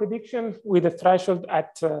conformal prediction with a threshold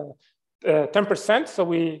at 10%. So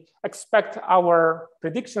we expect our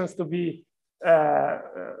predictions to be,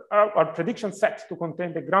 our prediction set to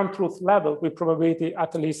contain the ground truth level with probability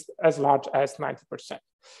at least as large as 90%.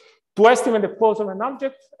 To estimate the pose of an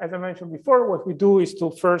object, as I mentioned before, what we do is to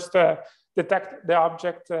first detect the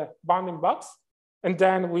object bounding box, and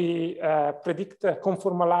then we predict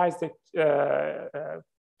conformalize the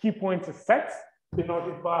key points sets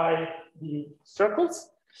denoted by the circles.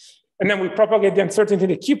 And then we propagate the uncertainty in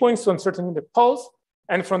the key points to uncertainty in the pose.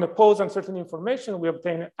 And from the pose uncertainty information, we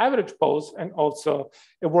obtain an average pose and also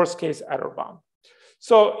a worst case error bound.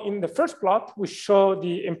 So in the first plot, we show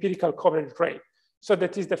the empirical coverage rate. So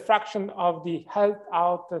that is the fraction of the held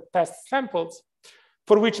out test samples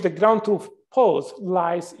for which the ground truth pose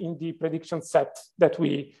lies in the prediction set that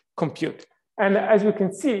we compute. And as you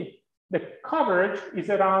can see, the coverage is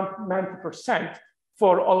around 90%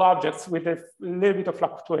 for all objects with a little bit of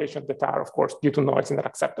fluctuation that are, of course, due to noise and are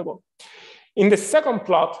acceptable. In the second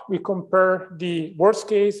plot, we compare the worst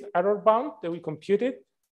case error bound that we computed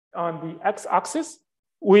on the x-axis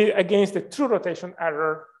against the true rotation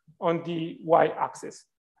error on the y-axis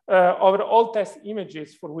over all test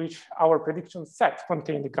images for which our prediction set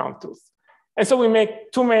contain the ground truth. And so we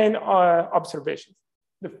make two main observations.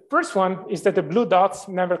 The first one is that the blue dots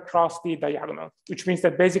never cross the diagonal, which means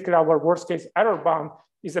that basically our worst case error bound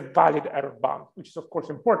is a valid error bound, which is of course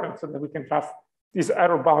important so that we can trust this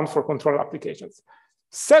error bound for control applications.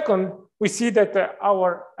 Second, we see that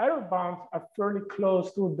our error bounds are fairly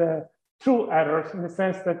close to the true errors in the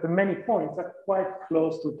sense that the many points are quite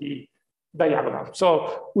close to the diagonal.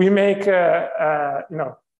 So we make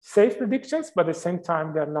safe predictions, but at the same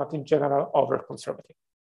time, they're not in general over-conservative.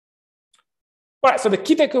 All right, so the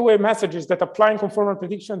key takeaway message is that applying conformal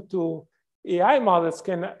prediction to AI models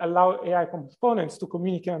can allow AI components to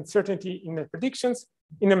communicate uncertainty in their predictions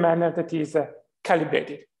in a manner that is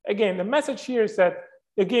calibrated. Again, the message here is that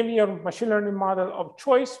you give me your machine learning model of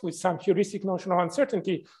choice with some heuristic notion of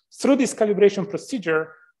uncertainty. Through this calibration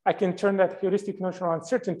procedure, I can turn that heuristic notion of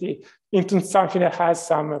uncertainty into something that has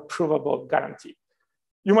some provable guarantee.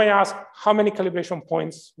 You may ask, how many calibration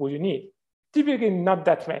points will you need? Typically, not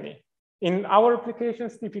that many. In our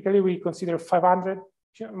applications, typically we consider 500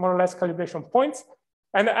 more or less calibration points.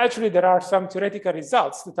 And actually, there are some theoretical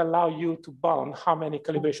results that allow you to bound how many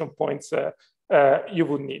calibration points you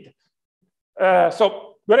would need.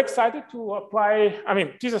 So we're excited to apply. I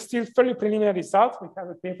mean, these are still fairly preliminary results. We have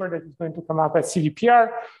a paper that is going to come up at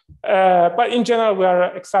CVPR. But in general, we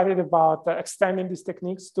are excited about extending these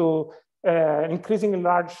techniques to increasingly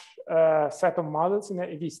large set of models in the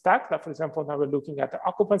AV stack. Like, for example, now we're looking at the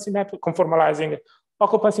occupancy network, conformalizing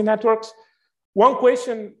occupancy networks. One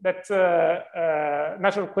question that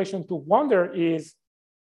natural question to wonder is,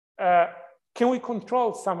 can we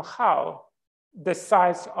control somehow the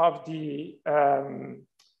size of the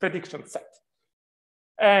prediction set?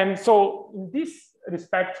 And so in this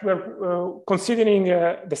respect, we're considering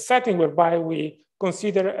the setting whereby we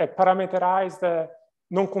consider a parameterized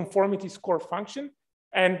nonconformity score function,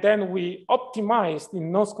 and then we optimize the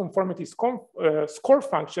nonconformity score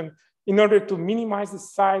function in order to minimize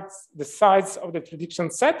the size of the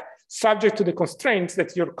prediction set, subject to the constraints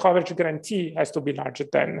that your coverage guarantee has to be larger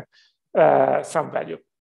than some value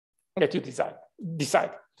that you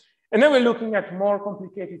decide. And then we're looking at more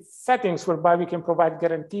complicated settings whereby we can provide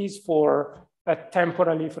guarantees for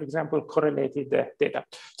temporally, for example, correlated data.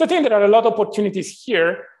 So I think there are a lot of opportunities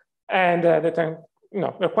here, and that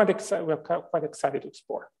we're quite excited to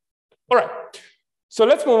explore. All right, so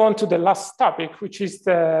let's move on to the last topic, which is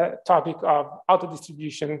the topic of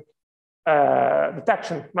auto-distribution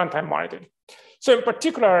detection runtime monitoring. So in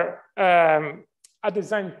particular, at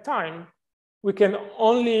design time, we can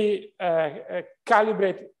only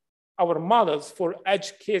calibrate our models for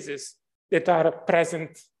edge cases that are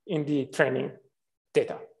present in the training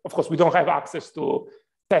data. Of course, we don't have access to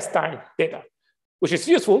test time data, which is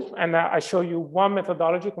useful. And I show you one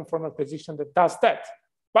methodology, conformal precision, that does that.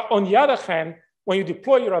 But on the other hand, when you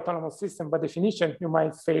deploy your autonomous system, by definition, you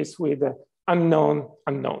might face with unknown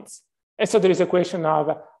unknowns. And so there is a question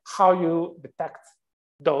of how you detect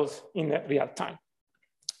those in real time.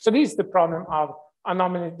 So this is the problem of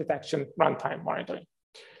anomaly detection runtime monitoring.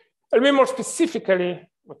 A little bit more specifically,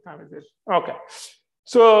 what time is it? Okay.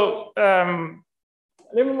 So a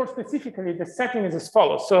little bit more specifically, the setting is as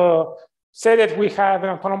follows. So say that we have an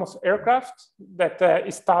autonomous aircraft that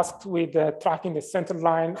is tasked with tracking the center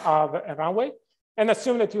line of a runway, and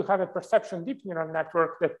assume that you have a perception deep neural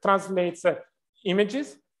network that translates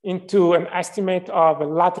images into an estimate of a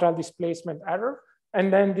lateral displacement error.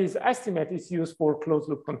 And then this estimate is used for closed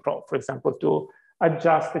loop control, for example, to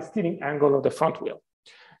adjust the steering angle of the front wheel.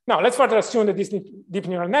 Now, let's further assume that this deep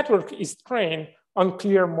neural network is trained on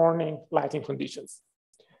clear morning lighting conditions.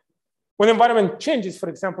 When the environment changes, for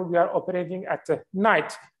example, we are operating at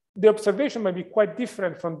night, the observation might be quite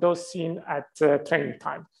different from those seen at training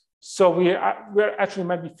time. So we actually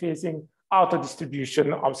might be facing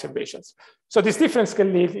auto-distribution observations. So this difference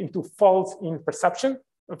can lead into faults in perception.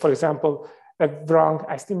 For example, a wrong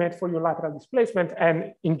estimate for your lateral displacement,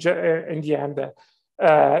 and in the end,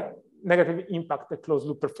 negatively impact the closed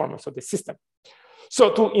loop performance of the system.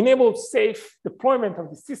 So to enable safe deployment of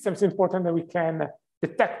the system, it's important that we can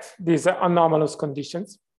detect these anomalous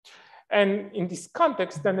conditions. And in this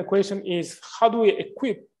context, then the question is, how do we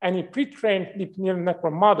equip any pre-trained deep neural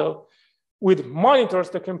network model with monitors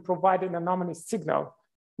that can provide an anomaly signal,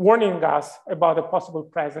 warning us about the possible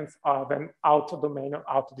presence of an out-of-domain or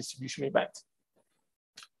out-of-distribution event?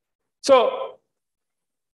 So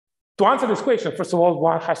to answer this question, first of all,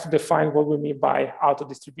 one has to define what we mean by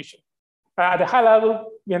auto-distribution. At a high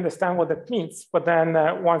level, we understand what that means, but then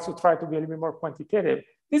once you try to be a little bit more quantitative,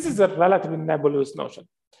 this is a relatively nebulous notion.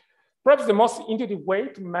 Perhaps the most intuitive way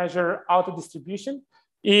to measure auto-distribution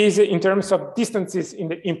is in terms of distances in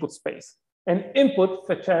the input space. An input,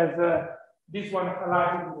 such as this one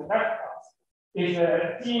highlighted in the left box,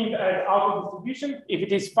 is seen as auto-distribution if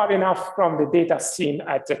it is far enough from the data seen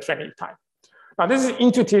at the training time. Now, this is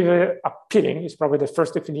intuitively appealing. It's probably the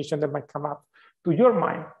first definition that might come up to your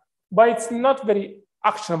mind, but it's not very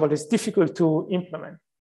actionable. It's difficult to implement.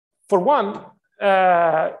 For one,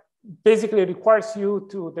 basically it requires you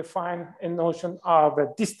to define a notion of a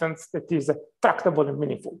distance that is tractable and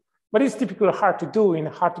meaningful. But it's typically hard to do in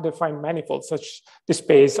hard to define manifolds, such the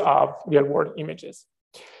space of real world images.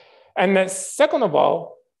 And second of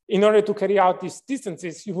all, in order to carry out these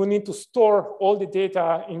distances, you will need to store all the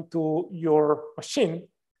data into your machine.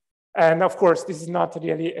 And of course, this is not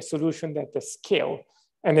really a solution that is scale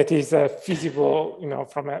and it is feasible,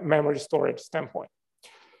 from a memory storage standpoint.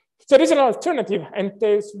 So there is an alternative, and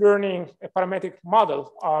entails learning a parametric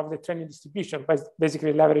model of the training distribution by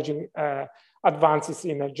basically leveraging advances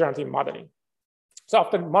in generative modeling. So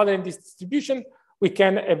after modeling this distribution, we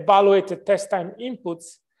can evaluate the test time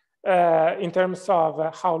inputs in terms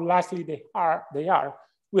of how likely they are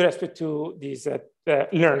with respect to this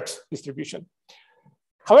learned distribution.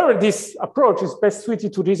 However, this approach is best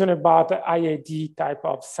suited to reason about the IAD type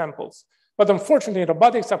of samples. But unfortunately, in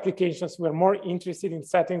robotics applications, we're more interested in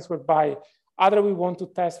settings whereby either we want to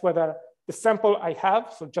test whether the sample I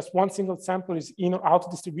have, so just one single sample, is in or out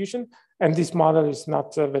distribution, and this model is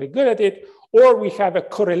not very good at it, or we have a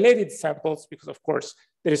correlated samples, because of course,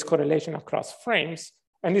 there is correlation across frames,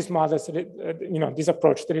 and this model, this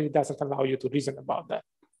approach really doesn't allow you to reason about that.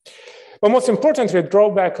 But most importantly, the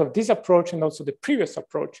drawback of this approach and also the previous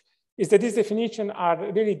approach is that these definitions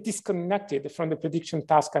are really disconnected from the prediction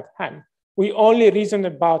task at hand. We only reason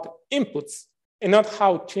about inputs and not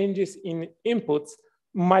how changes in inputs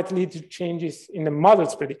might lead to changes in the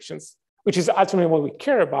model's predictions, which is ultimately what we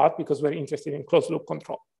care about because we're interested in closed loop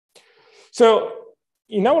control. So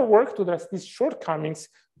in our work to address these shortcomings,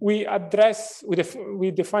 we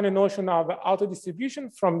define a notion of auto-distribution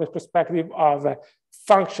from the perspective of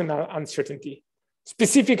functional uncertainty.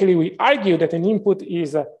 Specifically, we argue that an input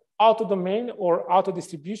is auto-domain or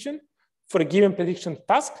auto-distribution for a given prediction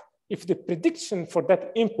task if the prediction for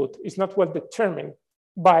that input is not well determined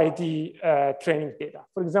by the training data.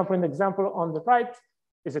 For example, an example on the right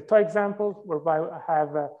is a toy example whereby I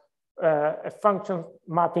have a function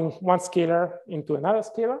mapping one scalar into another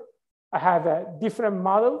scalar. I have different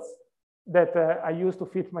models that I use to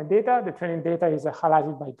fit my data. The training data is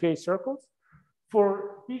highlighted by gray circles.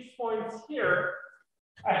 For these points here,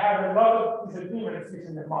 I have a lot of disagreements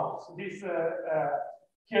between the models. So this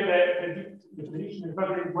here the prediction is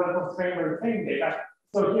very well constrained by the training data.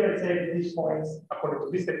 So here I say these points, according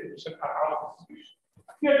to this definition, are out of distribution.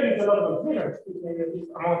 Here there is a lot of agreement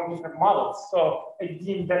among different models. So I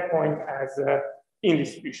deem that point as in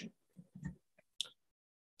distribution.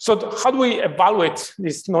 So how do we evaluate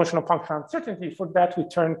this notion of functional uncertainty? For that, we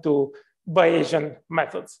turn to Bayesian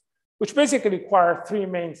methods, which basically require three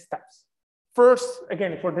main steps. First,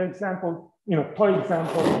 again, for the example, toy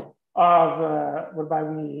example of whereby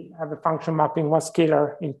we have a function mapping one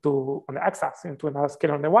scalar on the x-axis into another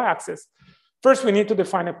scalar on the y-axis. First, we need to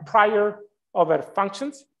define a prior over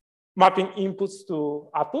functions, mapping inputs to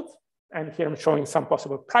outputs. And here I'm showing some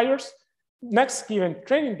possible priors. Next, given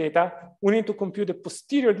training data, we need to compute a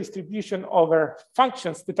posterior distribution over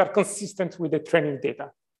functions that are consistent with the training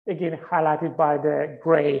data. Again, highlighted by the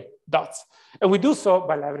gray dots. And we do so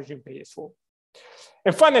by leveraging Bayes' rule.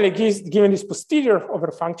 And finally, given these posterior over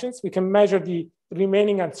functions, we can measure the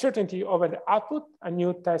remaining uncertainty over the output and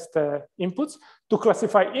new test inputs to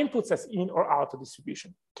classify inputs as in or out of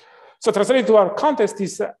distribution. So translated to our context,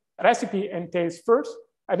 this recipe entails first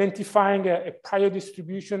identifying a prior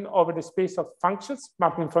distribution over the space of functions,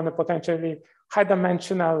 mapping from the potentially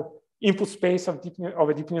high-dimensional input space of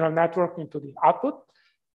a deep neural network into the output.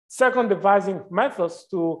 Second, devising methods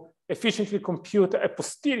to efficiently compute a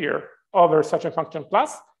posterior over such a function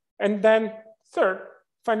class. And then third,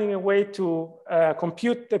 finding a way to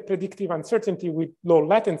compute the predictive uncertainty with low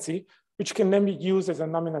latency, which can then be used as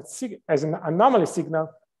an anomaly signal,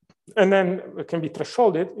 and then it can be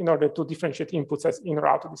thresholded in order to differentiate inputs as in or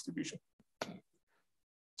out of distribution.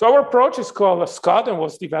 So our approach is called SCOT and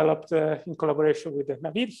was developed in collaboration with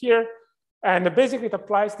Navid here. And basically it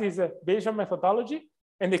applies this Bayesian methodology.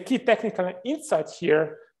 And the key technical insight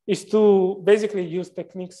here is to basically use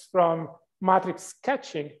techniques from matrix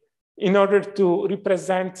sketching in order to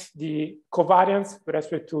represent the covariance with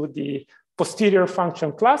respect to the posterior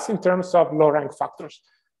function class in terms of low rank factors.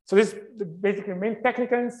 So this is the basically main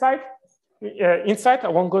technical insight. I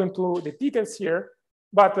won't go into the details here,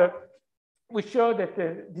 but we show that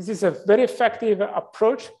this is a very effective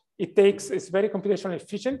approach. It's very computationally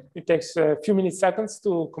efficient. It takes a few milliseconds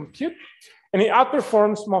to compute, and it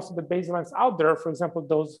outperforms most of the baselines out there, for example,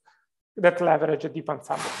 those that leverage a deep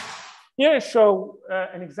ensemble. Here I show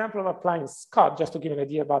an example of applying SCOT, just to give an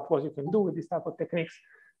idea about what you can do with this type of techniques.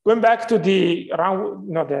 Going back to the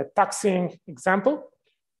taxiing example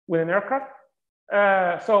with an aircraft.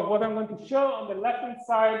 So what I'm going to show on the left-hand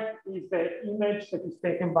side is the image that is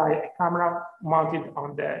taken by a camera mounted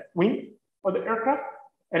on the wing of the aircraft.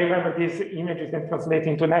 And remember, this image is then translated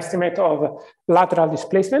into an estimate of lateral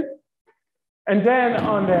displacement. And then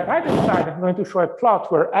on the right-hand side, I'm going to show a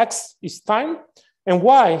plot where X is time and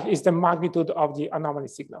Y is the magnitude of the anomaly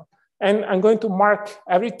signal. And I'm going to mark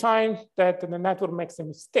every time that the network makes a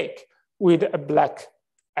mistake with a black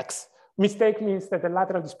X. Mistake means that the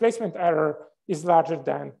lateral displacement error is larger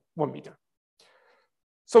than 1 meter.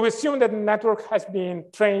 So we assume that the network has been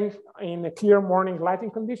trained in clear morning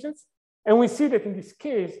lighting conditions. And we see that in this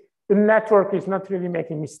case, the network is not really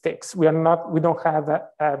making mistakes. We don't have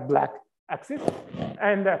a black axis.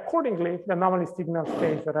 And accordingly, the anomaly signal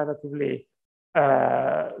stays relatively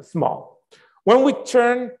small. When we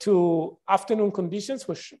turn to afternoon conditions,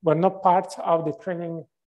 which were not part of the training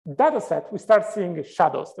data set, we start seeing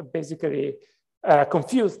shadows that basically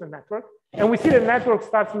confuse the network. And we see the network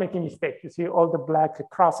starts making mistakes. You see all the black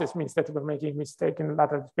crosses means that we're making a mistake in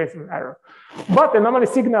lateral displacement error. But the anomaly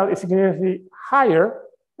signal is significantly higher.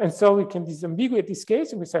 And so we can disambiguate this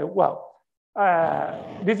case and we say, well,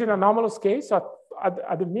 this is an anomalous case. So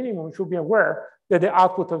at the minimum, we should be aware that the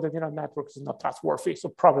output of the neural network is not trustworthy. So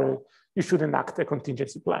probably you should enact a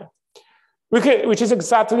contingency plan, which is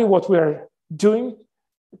exactly what we're doing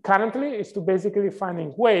currently, is to basically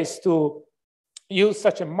finding ways to use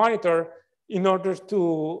such a monitor in order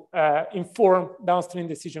to inform downstream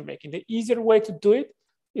decision making. The easier way to do it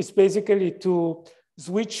is basically to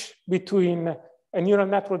switch between a neural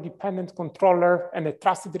network dependent controller and a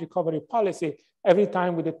trusted recovery policy every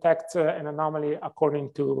time we detect an anomaly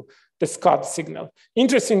according to the SCOT signal.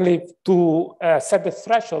 Interestingly, to set the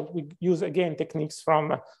threshold, we use again techniques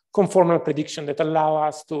from conformal prediction that allow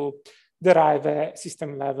us to derive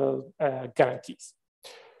system level guarantees.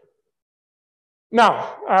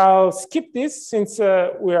 Now, I'll skip this since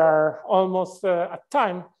we are almost at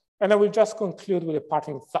time, and I will just conclude with a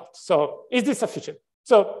parting thought. So is this sufficient?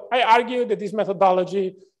 So I argue that this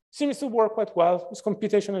methodology seems to work quite well. It's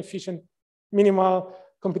computationally efficient, minimal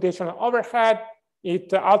computational overhead. It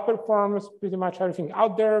outperforms pretty much everything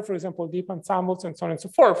out there, for example, deep ensembles and so on and so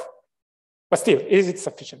forth. But still, is it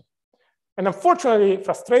sufficient? And unfortunately,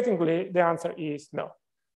 frustratingly, the answer is no.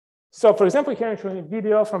 So for example, here I'm showing a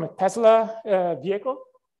video from a Tesla vehicle.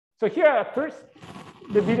 So here at first,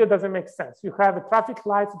 the video doesn't make sense. You have a traffic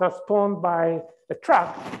lights that are spawned by a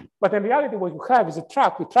truck, but in reality, what you have is a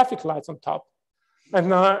truck with traffic lights on top. And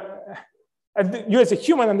you as a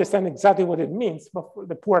human understand exactly what it means, but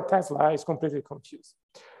the poor Tesla is completely confused.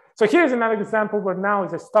 So here's another example where now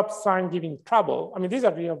is a stop sign giving trouble. I mean, these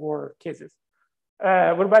are real world cases,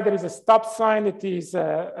 whereby there is a stop sign that is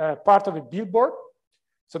part of a billboard.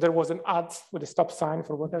 So there was an ad with a stop sign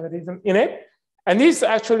for whatever reason in it. And this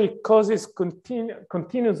actually causes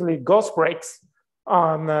continuously ghost brakes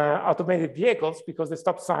on automated vehicles because the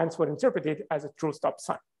stop signs were interpreted as a true stop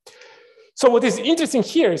sign. So what is interesting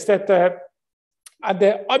here is that at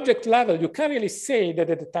the object level, you can't really say that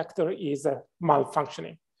the detector is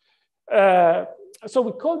malfunctioning. So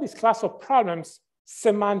we call this class of problems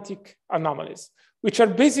semantic anomalies, which are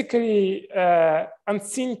basically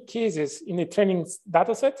unseen cases in a training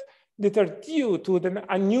data set that are due to the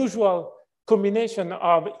unusual combination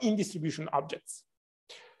of in-distribution objects.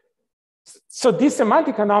 So these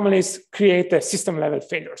semantic anomalies create system level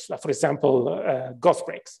failures, like for example, ghost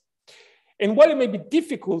brakes. And while it may be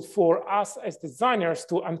difficult for us as designers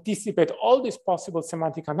to anticipate all these possible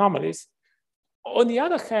semantic anomalies, on the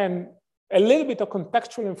other hand, a little bit of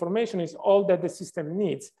contextual information is all that the system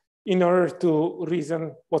needs in order to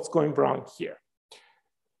reason what's going wrong here.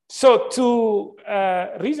 So to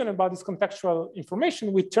reason about this contextual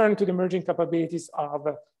information, we turn to the emerging capabilities of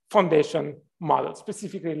foundation models,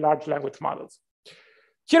 specifically large language models.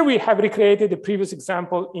 Here we have recreated the previous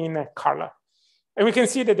example in Carla. And we can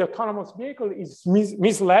see that the autonomous vehicle is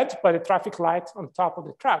misled by the traffic light on top of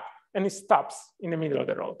the truck, and it stops in the middle of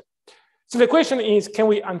the road. So the question is, can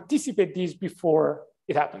we anticipate this before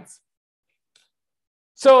it happens?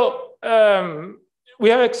 So we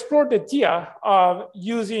have explored the idea of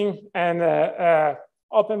using an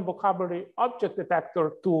open vocabulary object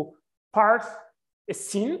detector to parse a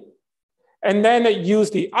scene and then use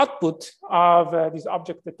the output of this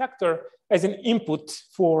object detector as an input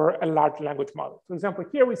for a large language model. For example,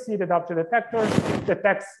 here we see that object detector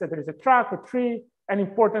detects that there is a truck, a tree, and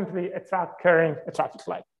importantly, a truck carrying a traffic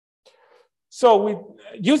light. So we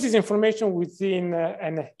use this information within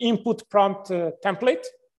an input prompt template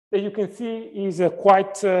that you can see is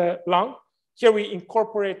quite long. Here we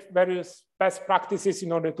incorporate various best practices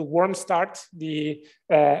in order to warm start the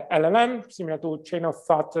LLM, similar to chain of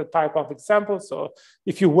thought type of example. So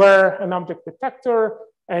if you were an object detector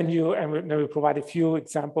and then we provide a few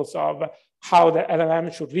examples of how the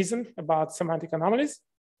LLM should reason about semantic anomalies.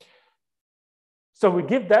 So we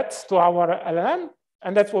give that to our LLM,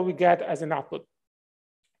 and that's what we get as an output.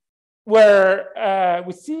 Where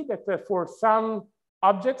we see that for some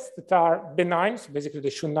objects that are benign, so basically they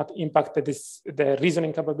should not impact the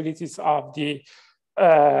reasoning capabilities of the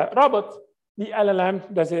robot, the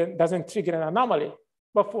LLM doesn't trigger an anomaly.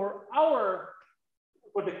 But for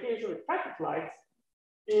the case of the traffic lights,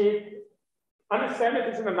 it understands that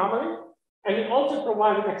it's an anomaly, and it also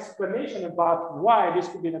provides an explanation about why this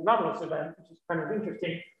could be an anomalous event, which is kind of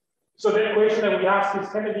interesting. So the equation that we ask is,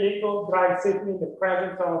 can a vehicle drive safely in the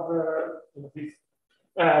presence of this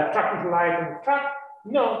traffic light in the truck?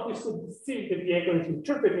 No, we should see the vehicle is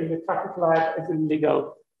interpreting the traffic light as a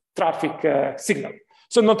legal traffic signal.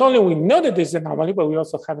 So not only we know that there's an anomaly, but we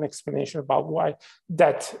also have an explanation about why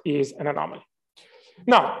that is an anomaly.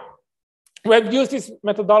 Now, we have used this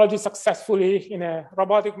methodology successfully in a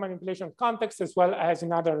robotic manipulation context as well as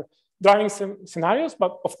in other driving scenarios,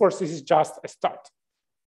 but of course, this is just a start.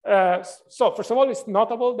 So first of all, it's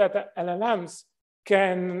notable that LLMs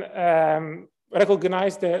can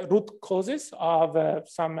recognize the root causes of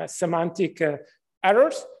some semantic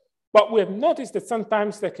errors, but we have noticed that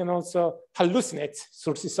sometimes they can also hallucinate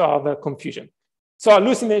sources of confusion. So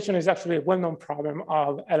hallucination is actually a well-known problem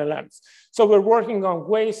of LLMs. So we're working on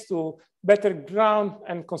ways to better ground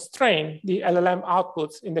and constrain the LLM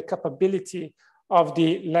outputs in the capability of the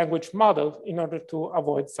language model in order to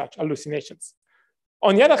avoid such hallucinations.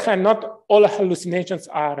 On the other hand, not all hallucinations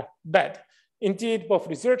are bad. Indeed, both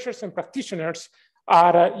researchers and practitioners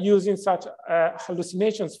are using such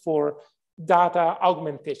hallucinations for data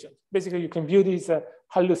augmentation. Basically, you can view these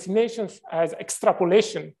hallucinations as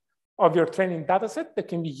extrapolation of your training dataset that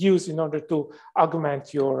can be used in order to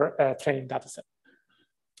augment your training dataset.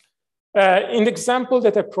 In the example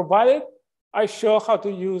that I provided, I show how to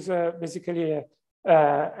use basically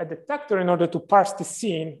a detector in order to parse the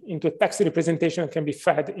scene into a text representation that can be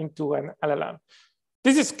fed into an LLM.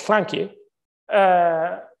 This is clunky,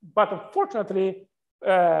 but unfortunately,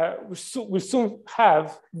 we'll soon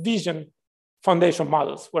have vision foundation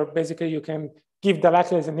models where basically you can give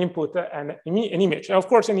directly as an input an image. And of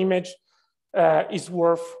course, an image is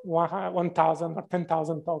worth 1,000 or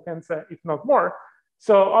 10,000 tokens, if not more.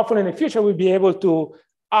 So often in the future, we'll be able to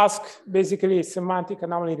ask basically a semantic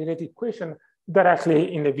anomaly related question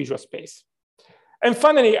directly in the visual space. And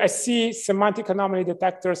finally, I see semantic anomaly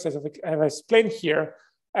detectors, as I've explained here,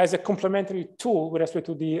 as a complementary tool with respect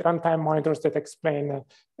to the runtime monitors that I explained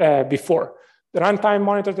before. The runtime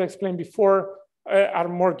monitors that I explained before are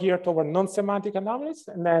more geared toward non-semantic anomalies.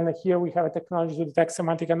 And then here we have a technology to detect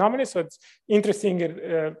semantic anomalies. So it's interesting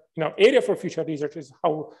area for future research is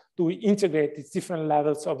how do we integrate these different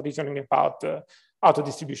levels of reasoning about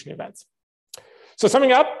auto-distribution events. So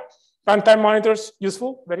summing up, runtime monitors,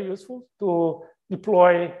 useful, very useful to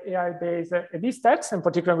deploy AI-based AV stacks. In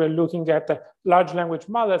particular, we're looking at large language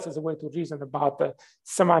models as a way to reason about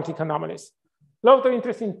semantic anomalies. A lot of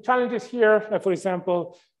interesting challenges here, for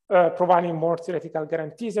example, providing more theoretical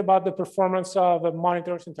guarantees about the performance of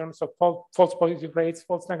monitors in terms of false positive rates,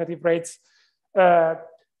 false negative rates,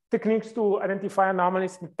 techniques to identify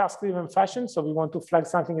anomalies in a task-driven fashion. So we want to flag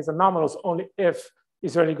something as anomalous only if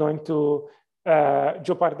it's really going to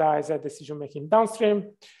jeopardize decision-making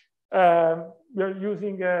downstream. We're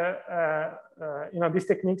using these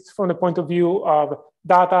techniques from the point of view of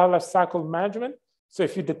data lifecycle management. So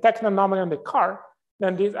if you detect an anomaly on the car,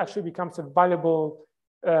 then this actually becomes a valuable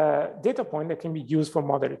data point that can be used for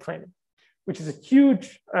model training, which is a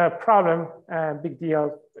huge problem and big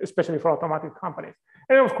deal, especially for automotive companies.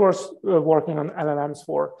 And of course, working on LLMs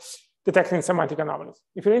for detecting semantic anomalies.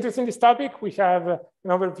 If you're interested in this topic, we have an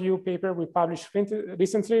overview paper we published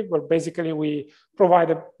recently, where basically we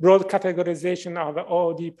provide a broad categorization of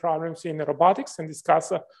OOD problems in robotics and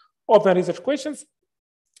discuss open research questions.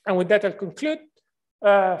 And with that, I'll conclude.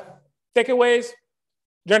 Takeaways: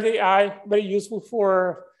 generative AI, very useful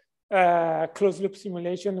for closed loop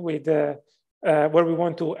simulation with where we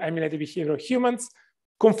want to emulate the behavior of humans.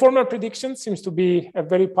 Conformal prediction seems to be a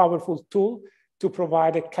very powerful tool to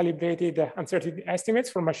provide a calibrated uncertainty estimates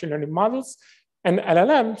for machine learning models. And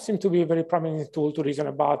LLM seems to be a very prominent tool to reason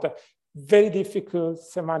about very difficult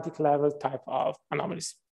semantic level type of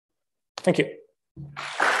anomalies. Thank you.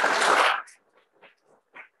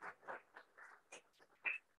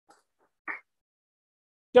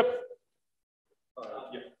 Yep.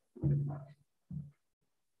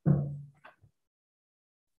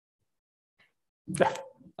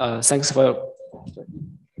 Yeah. Thanks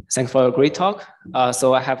for a great talk.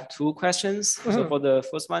 So I have two questions. Mm-hmm. So for the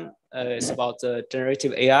first one, it's about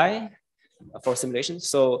generative AI for simulation.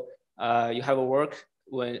 So you have a work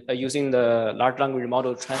when using the large language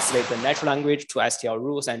model to translate the natural language to STL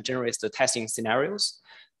rules and generates the testing scenarios.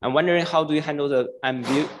 I'm wondering, how do you handle the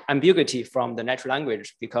ambiguity from the natural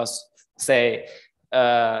language? Because say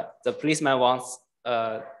the policeman wants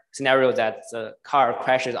a scenario that the car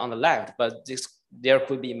crashes on the left, but there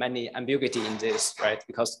could be many ambiguity in this, right?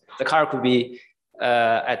 Because the car could be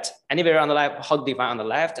at anywhere on the left, how to define on the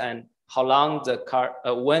left, and how long the car,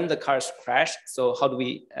 when the cars crash. So how do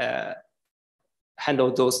we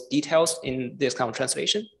handle those details in this kind of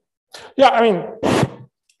translation? Yeah, I mean,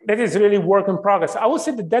 that is really work in progress. I would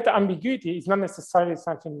say that data ambiguity is not necessarily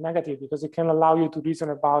something negative, because it can allow you to reason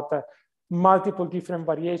about multiple different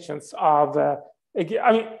variations of,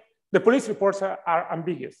 I mean, the police reports are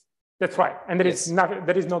ambiguous. That's right. And there is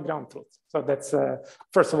no ground truth. So that's,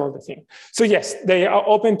 first of all, the thing. So yes, they are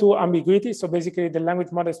open to ambiguity. So basically the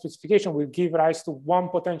language model specification will give rise to one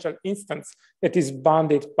potential instance that is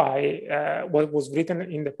bounded by what was written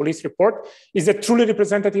in the police report. Is it truly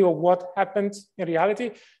representative of what happened in reality?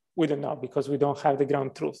 We don't know, because we don't have the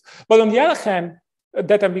ground truth. But on the other hand,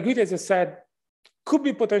 that ambiguity, as I said, could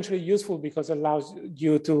be potentially useful because it allows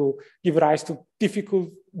you to give rise to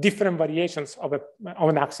different variations of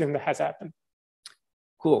an accident that has happened.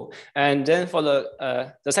 Cool. And then for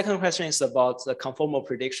the second question is about the conformal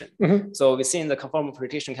prediction. Mm-hmm. So we've seen the conformal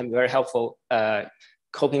prediction can be very helpful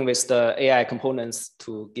coping with the AI components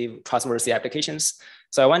to give trustworthy applications.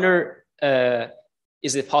 So I wonder,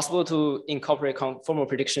 is it possible to incorporate conformal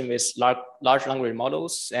prediction with large language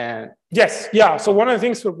models? And yes, yeah. So one of the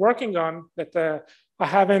things we're working on that I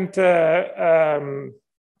haven't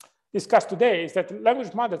discussed today is that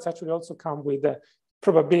language models actually also come with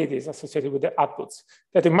probabilities associated with the outputs.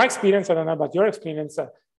 That in my experience, I don't know about your experience,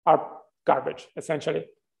 are garbage, essentially.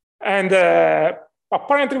 And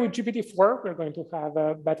apparently with GPT-4, we're going to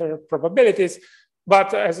have better probabilities.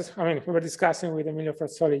 But as we were discussing with Emilio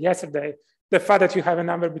Frassoli yesterday, the fact that you have a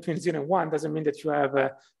number between 0 and 1 doesn't mean that you have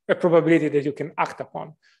a probability that you can act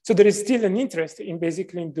upon. So there is still an interest in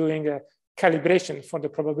basically doing a calibration for the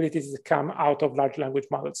probabilities that come out of large language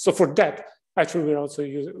models. So for that, actually, we're also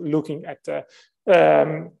looking at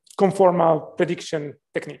conformal prediction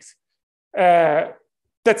techniques. That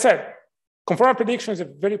said, conformal prediction is a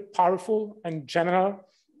very powerful and general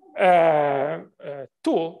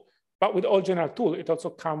tool, but with all general tools, it also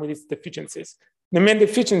comes with its deficiencies. The main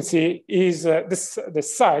deficiency is the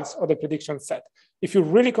size of the prediction set. If you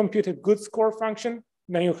really compute a good score function,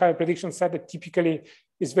 then you have a prediction set that typically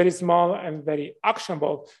is very small and very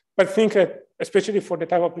actionable. But think that, especially for the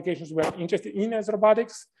type of applications we are interested in as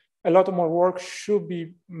robotics, a lot more work should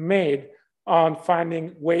be made on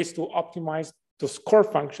finding ways to optimize those core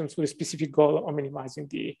functions with a specific goal of minimizing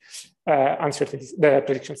the uncertainties, the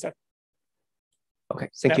prediction set. Okay,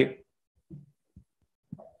 thank you.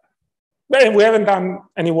 But we haven't done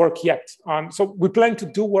any work yet on, so we plan to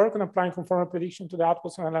do work on applying conformal prediction to the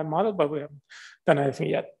outputs on a model, but we haven't done anything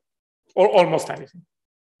yet, or almost anything.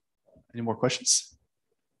 Any more questions?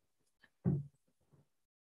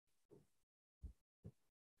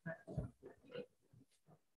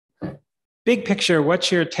 Big picture,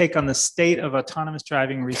 what's your take on the state of autonomous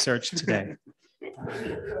driving research today?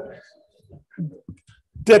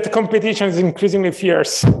 That the competition is increasingly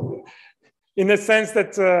fierce. In the sense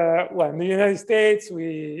that, well, in the United States,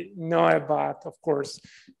 we know about, of course,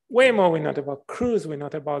 Waymo, we know about Cruise, we know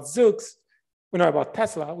about Zoox, we know about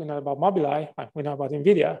Tesla, we know about Mobileye, we know about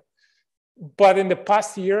NVIDIA. But in the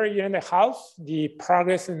past year and a half, the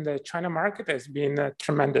progress in the China market has been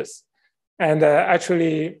tremendous. And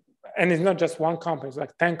actually, and it's not just one company, it's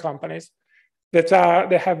like 10 companies that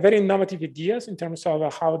they have very innovative ideas in terms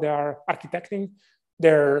of how they are architecting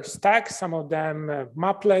their stack, some of them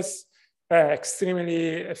mapless,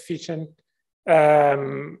 extremely efficient,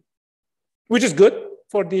 which is good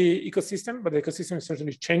for the ecosystem, but the ecosystem is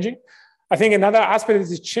certainly changing. I think another aspect that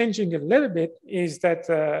is changing a little bit is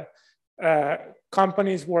that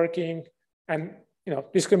companies working, and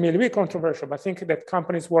this can be a little bit controversial, but I think that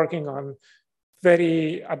companies working on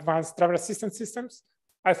very advanced driver assistance systems,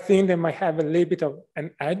 I think they might have a little bit of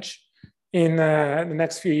an edge in the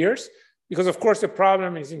next few years, because of course the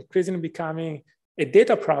problem is increasingly becoming a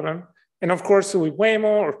data problem. And of course, with Waymo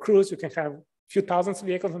or Cruise, you can have a few thousand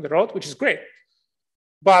vehicles on the road, which is great.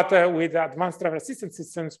 But with advanced driver assistance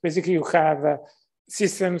systems, basically you have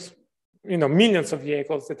systems, millions of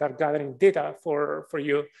vehicles that are gathering data for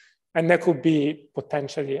you. And that could be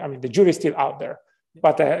potentially, the jury is still out there,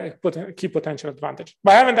 but a key potential advantage.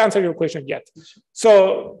 But I haven't answered your question yet.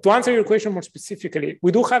 So to answer your question more specifically,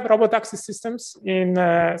 we do have robotaxi systems in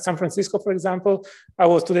San Francisco, for example. I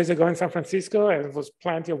was 2 days ago in San Francisco, and there was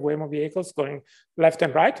plenty of Waymo vehicles going left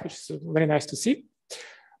and right, which is very nice to see.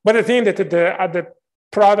 But the thing that at the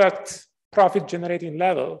product profit generating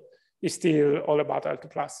level is still all about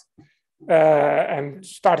L2+. And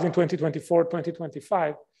starting 2024,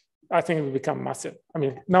 2025, I think it will become massive.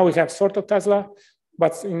 Now we have sort of Tesla,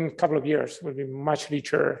 but in a couple of years will be much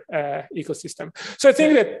richer ecosystem. So I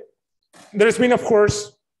think that there's been, of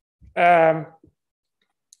course, the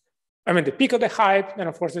peak of the hype, and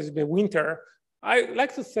of course there's the winter. I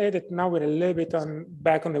like to say that now we're a little bit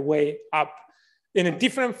back on the way up in a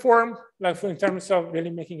different form, like in terms of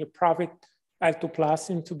really making a profit. L2+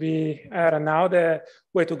 seems to be now the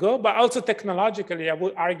way to go, but also technologically, I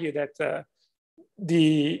would argue that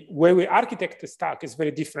the way we architect the stack is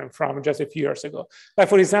very different from just a few years ago. Like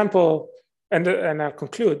for example, and I'll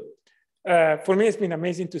conclude, for me, it's been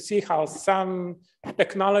amazing to see how some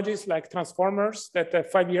technologies like transformers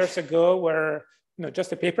that 5 years ago were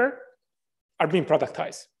just a paper are being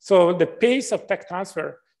productized. So the pace of tech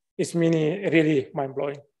transfer is really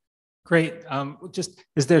mind-blowing. Great.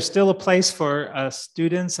 Is there still a place for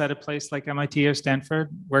students at a place like MIT or Stanford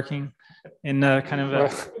working in kind of a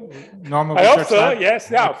normal research hope so, lab? Yes,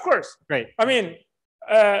 yeah, of course. Great.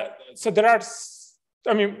 So there are,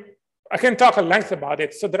 I can talk at length about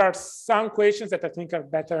it. So there are some questions that I think are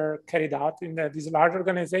better carried out in these large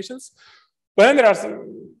organizations. But then there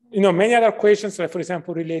are many other questions, like, for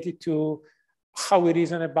example, related to how we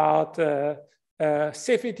reason about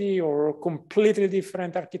safety or completely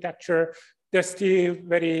different architecture. They're still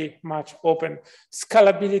very much open.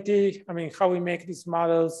 Scalability, I mean, how we make these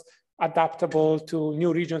models adaptable to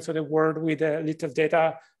new regions of the world with little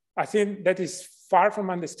data. I think that is far from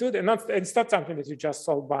understood, and it's not something that you just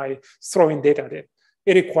solve by throwing data at it.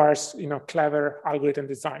 It requires clever algorithm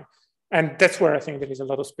design. And that's where I think there is a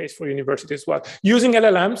lot of space for universities as well. Using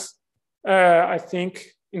LLMs, I think,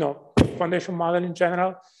 foundation model in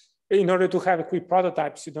general, in order to have quick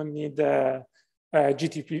prototypes, you don't need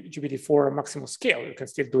GPT-4 maximum scale. You can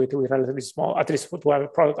still do it with relatively small, at least to have a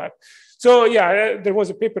prototype. So yeah, there was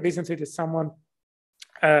a paper recently that someone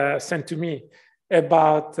sent to me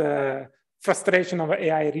about frustration of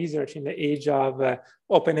AI research in the age of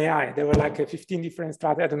OpenAI. There were like 15 different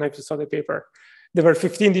strategies. I don't know if you saw the paper. There were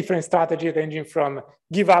 15 different strategies ranging from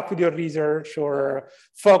give up with your research or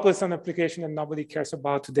focus on application that nobody cares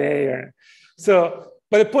about today.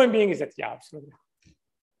 But the point being is that, yeah, absolutely.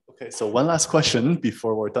 Okay, so one last question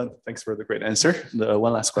before we're done. Thanks for the great answer.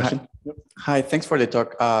 One last question. Hi, yep. Hi, thanks for the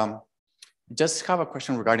talk. Just have a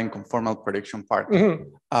question regarding conformal prediction part.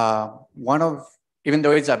 Even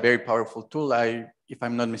though it's a very powerful tool, if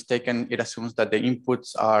I'm not mistaken, it assumes that the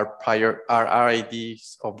inputs are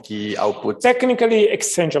RIDs of the outputs. Technically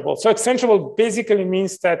exchangeable. So exchangeable basically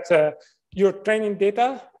means that your training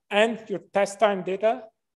data and your test time data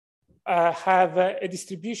have a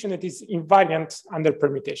distribution that is invariant under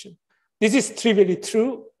permutation. This is trivially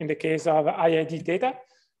true in the case of IID data,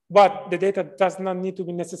 but the data does not need to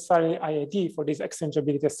be necessarily IID for this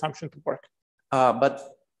exchangeability assumption to work. But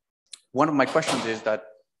one of my questions is that,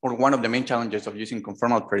 or one of the main challenges of using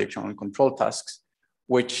conformal prediction on control tasks,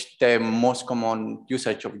 which the most common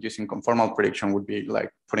usage of using conformal prediction would be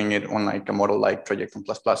like putting it on like a model like Trajectum++,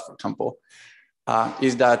 for example,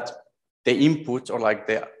 is that the inputs or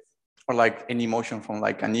like any motion from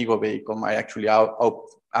like an ego vehicle might actually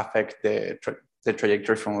affect the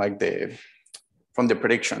trajectory from the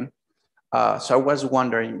prediction. So I was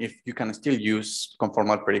wondering if you can still use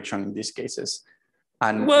conformal prediction in these cases.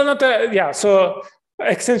 And well, yeah. So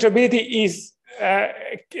exchangeability is a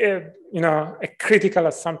critical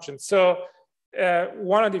assumption. So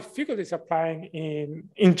one of the difficulties applying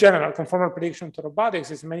in general conformal prediction to robotics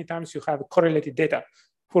is many times you have correlated data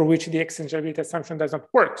for which the exchangeability assumption does not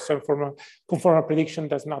work. So conformal prediction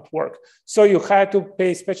does not work. So you had to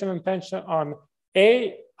pay special attention on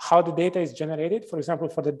how the data is generated. For example,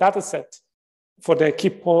 for the data set, for the key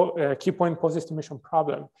point post-estimation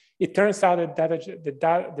problem, it turns out that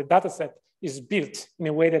the data set is built in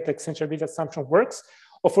a way that the exchangeability assumption works.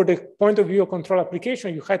 Or for the point of view of control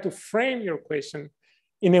application, you had to frame your question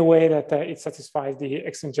in a way that it satisfies the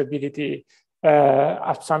exchangeability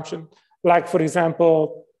assumption. Like, for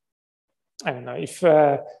example, I don't know, if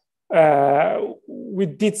we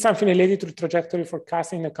did something related to trajectory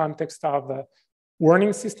forecasting in the context of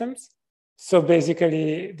warning systems. So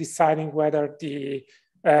basically deciding whether the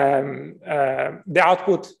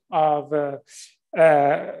output of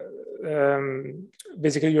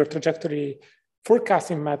basically your trajectory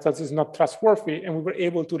forecasting methods is not trustworthy, and we were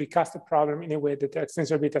able to recast the problem in a way that the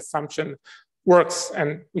exchangeability assumption works,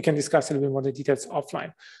 and we can discuss a little bit more the details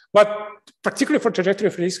offline. But particularly for trajectory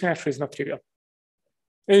prediction, actually, is not trivial.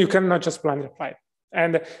 And you cannot just blindly apply it.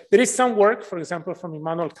 And there is some work, for example, from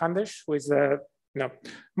Immanuel Kandesh, who is a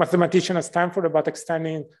mathematician at Stanford, about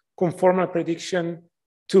extending conformal prediction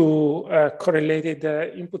to correlated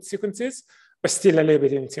input sequences, but still a little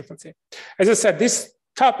bit in its infancy. As I said, this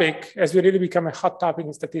topic has really become a hot topic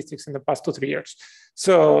in statistics in the past 2-3 years.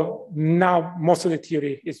 So now most of the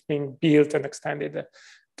theory is being built and extended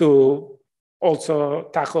to also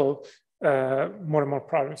tackle more and more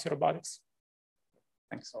problems in robotics.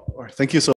 Thanks. Thank you so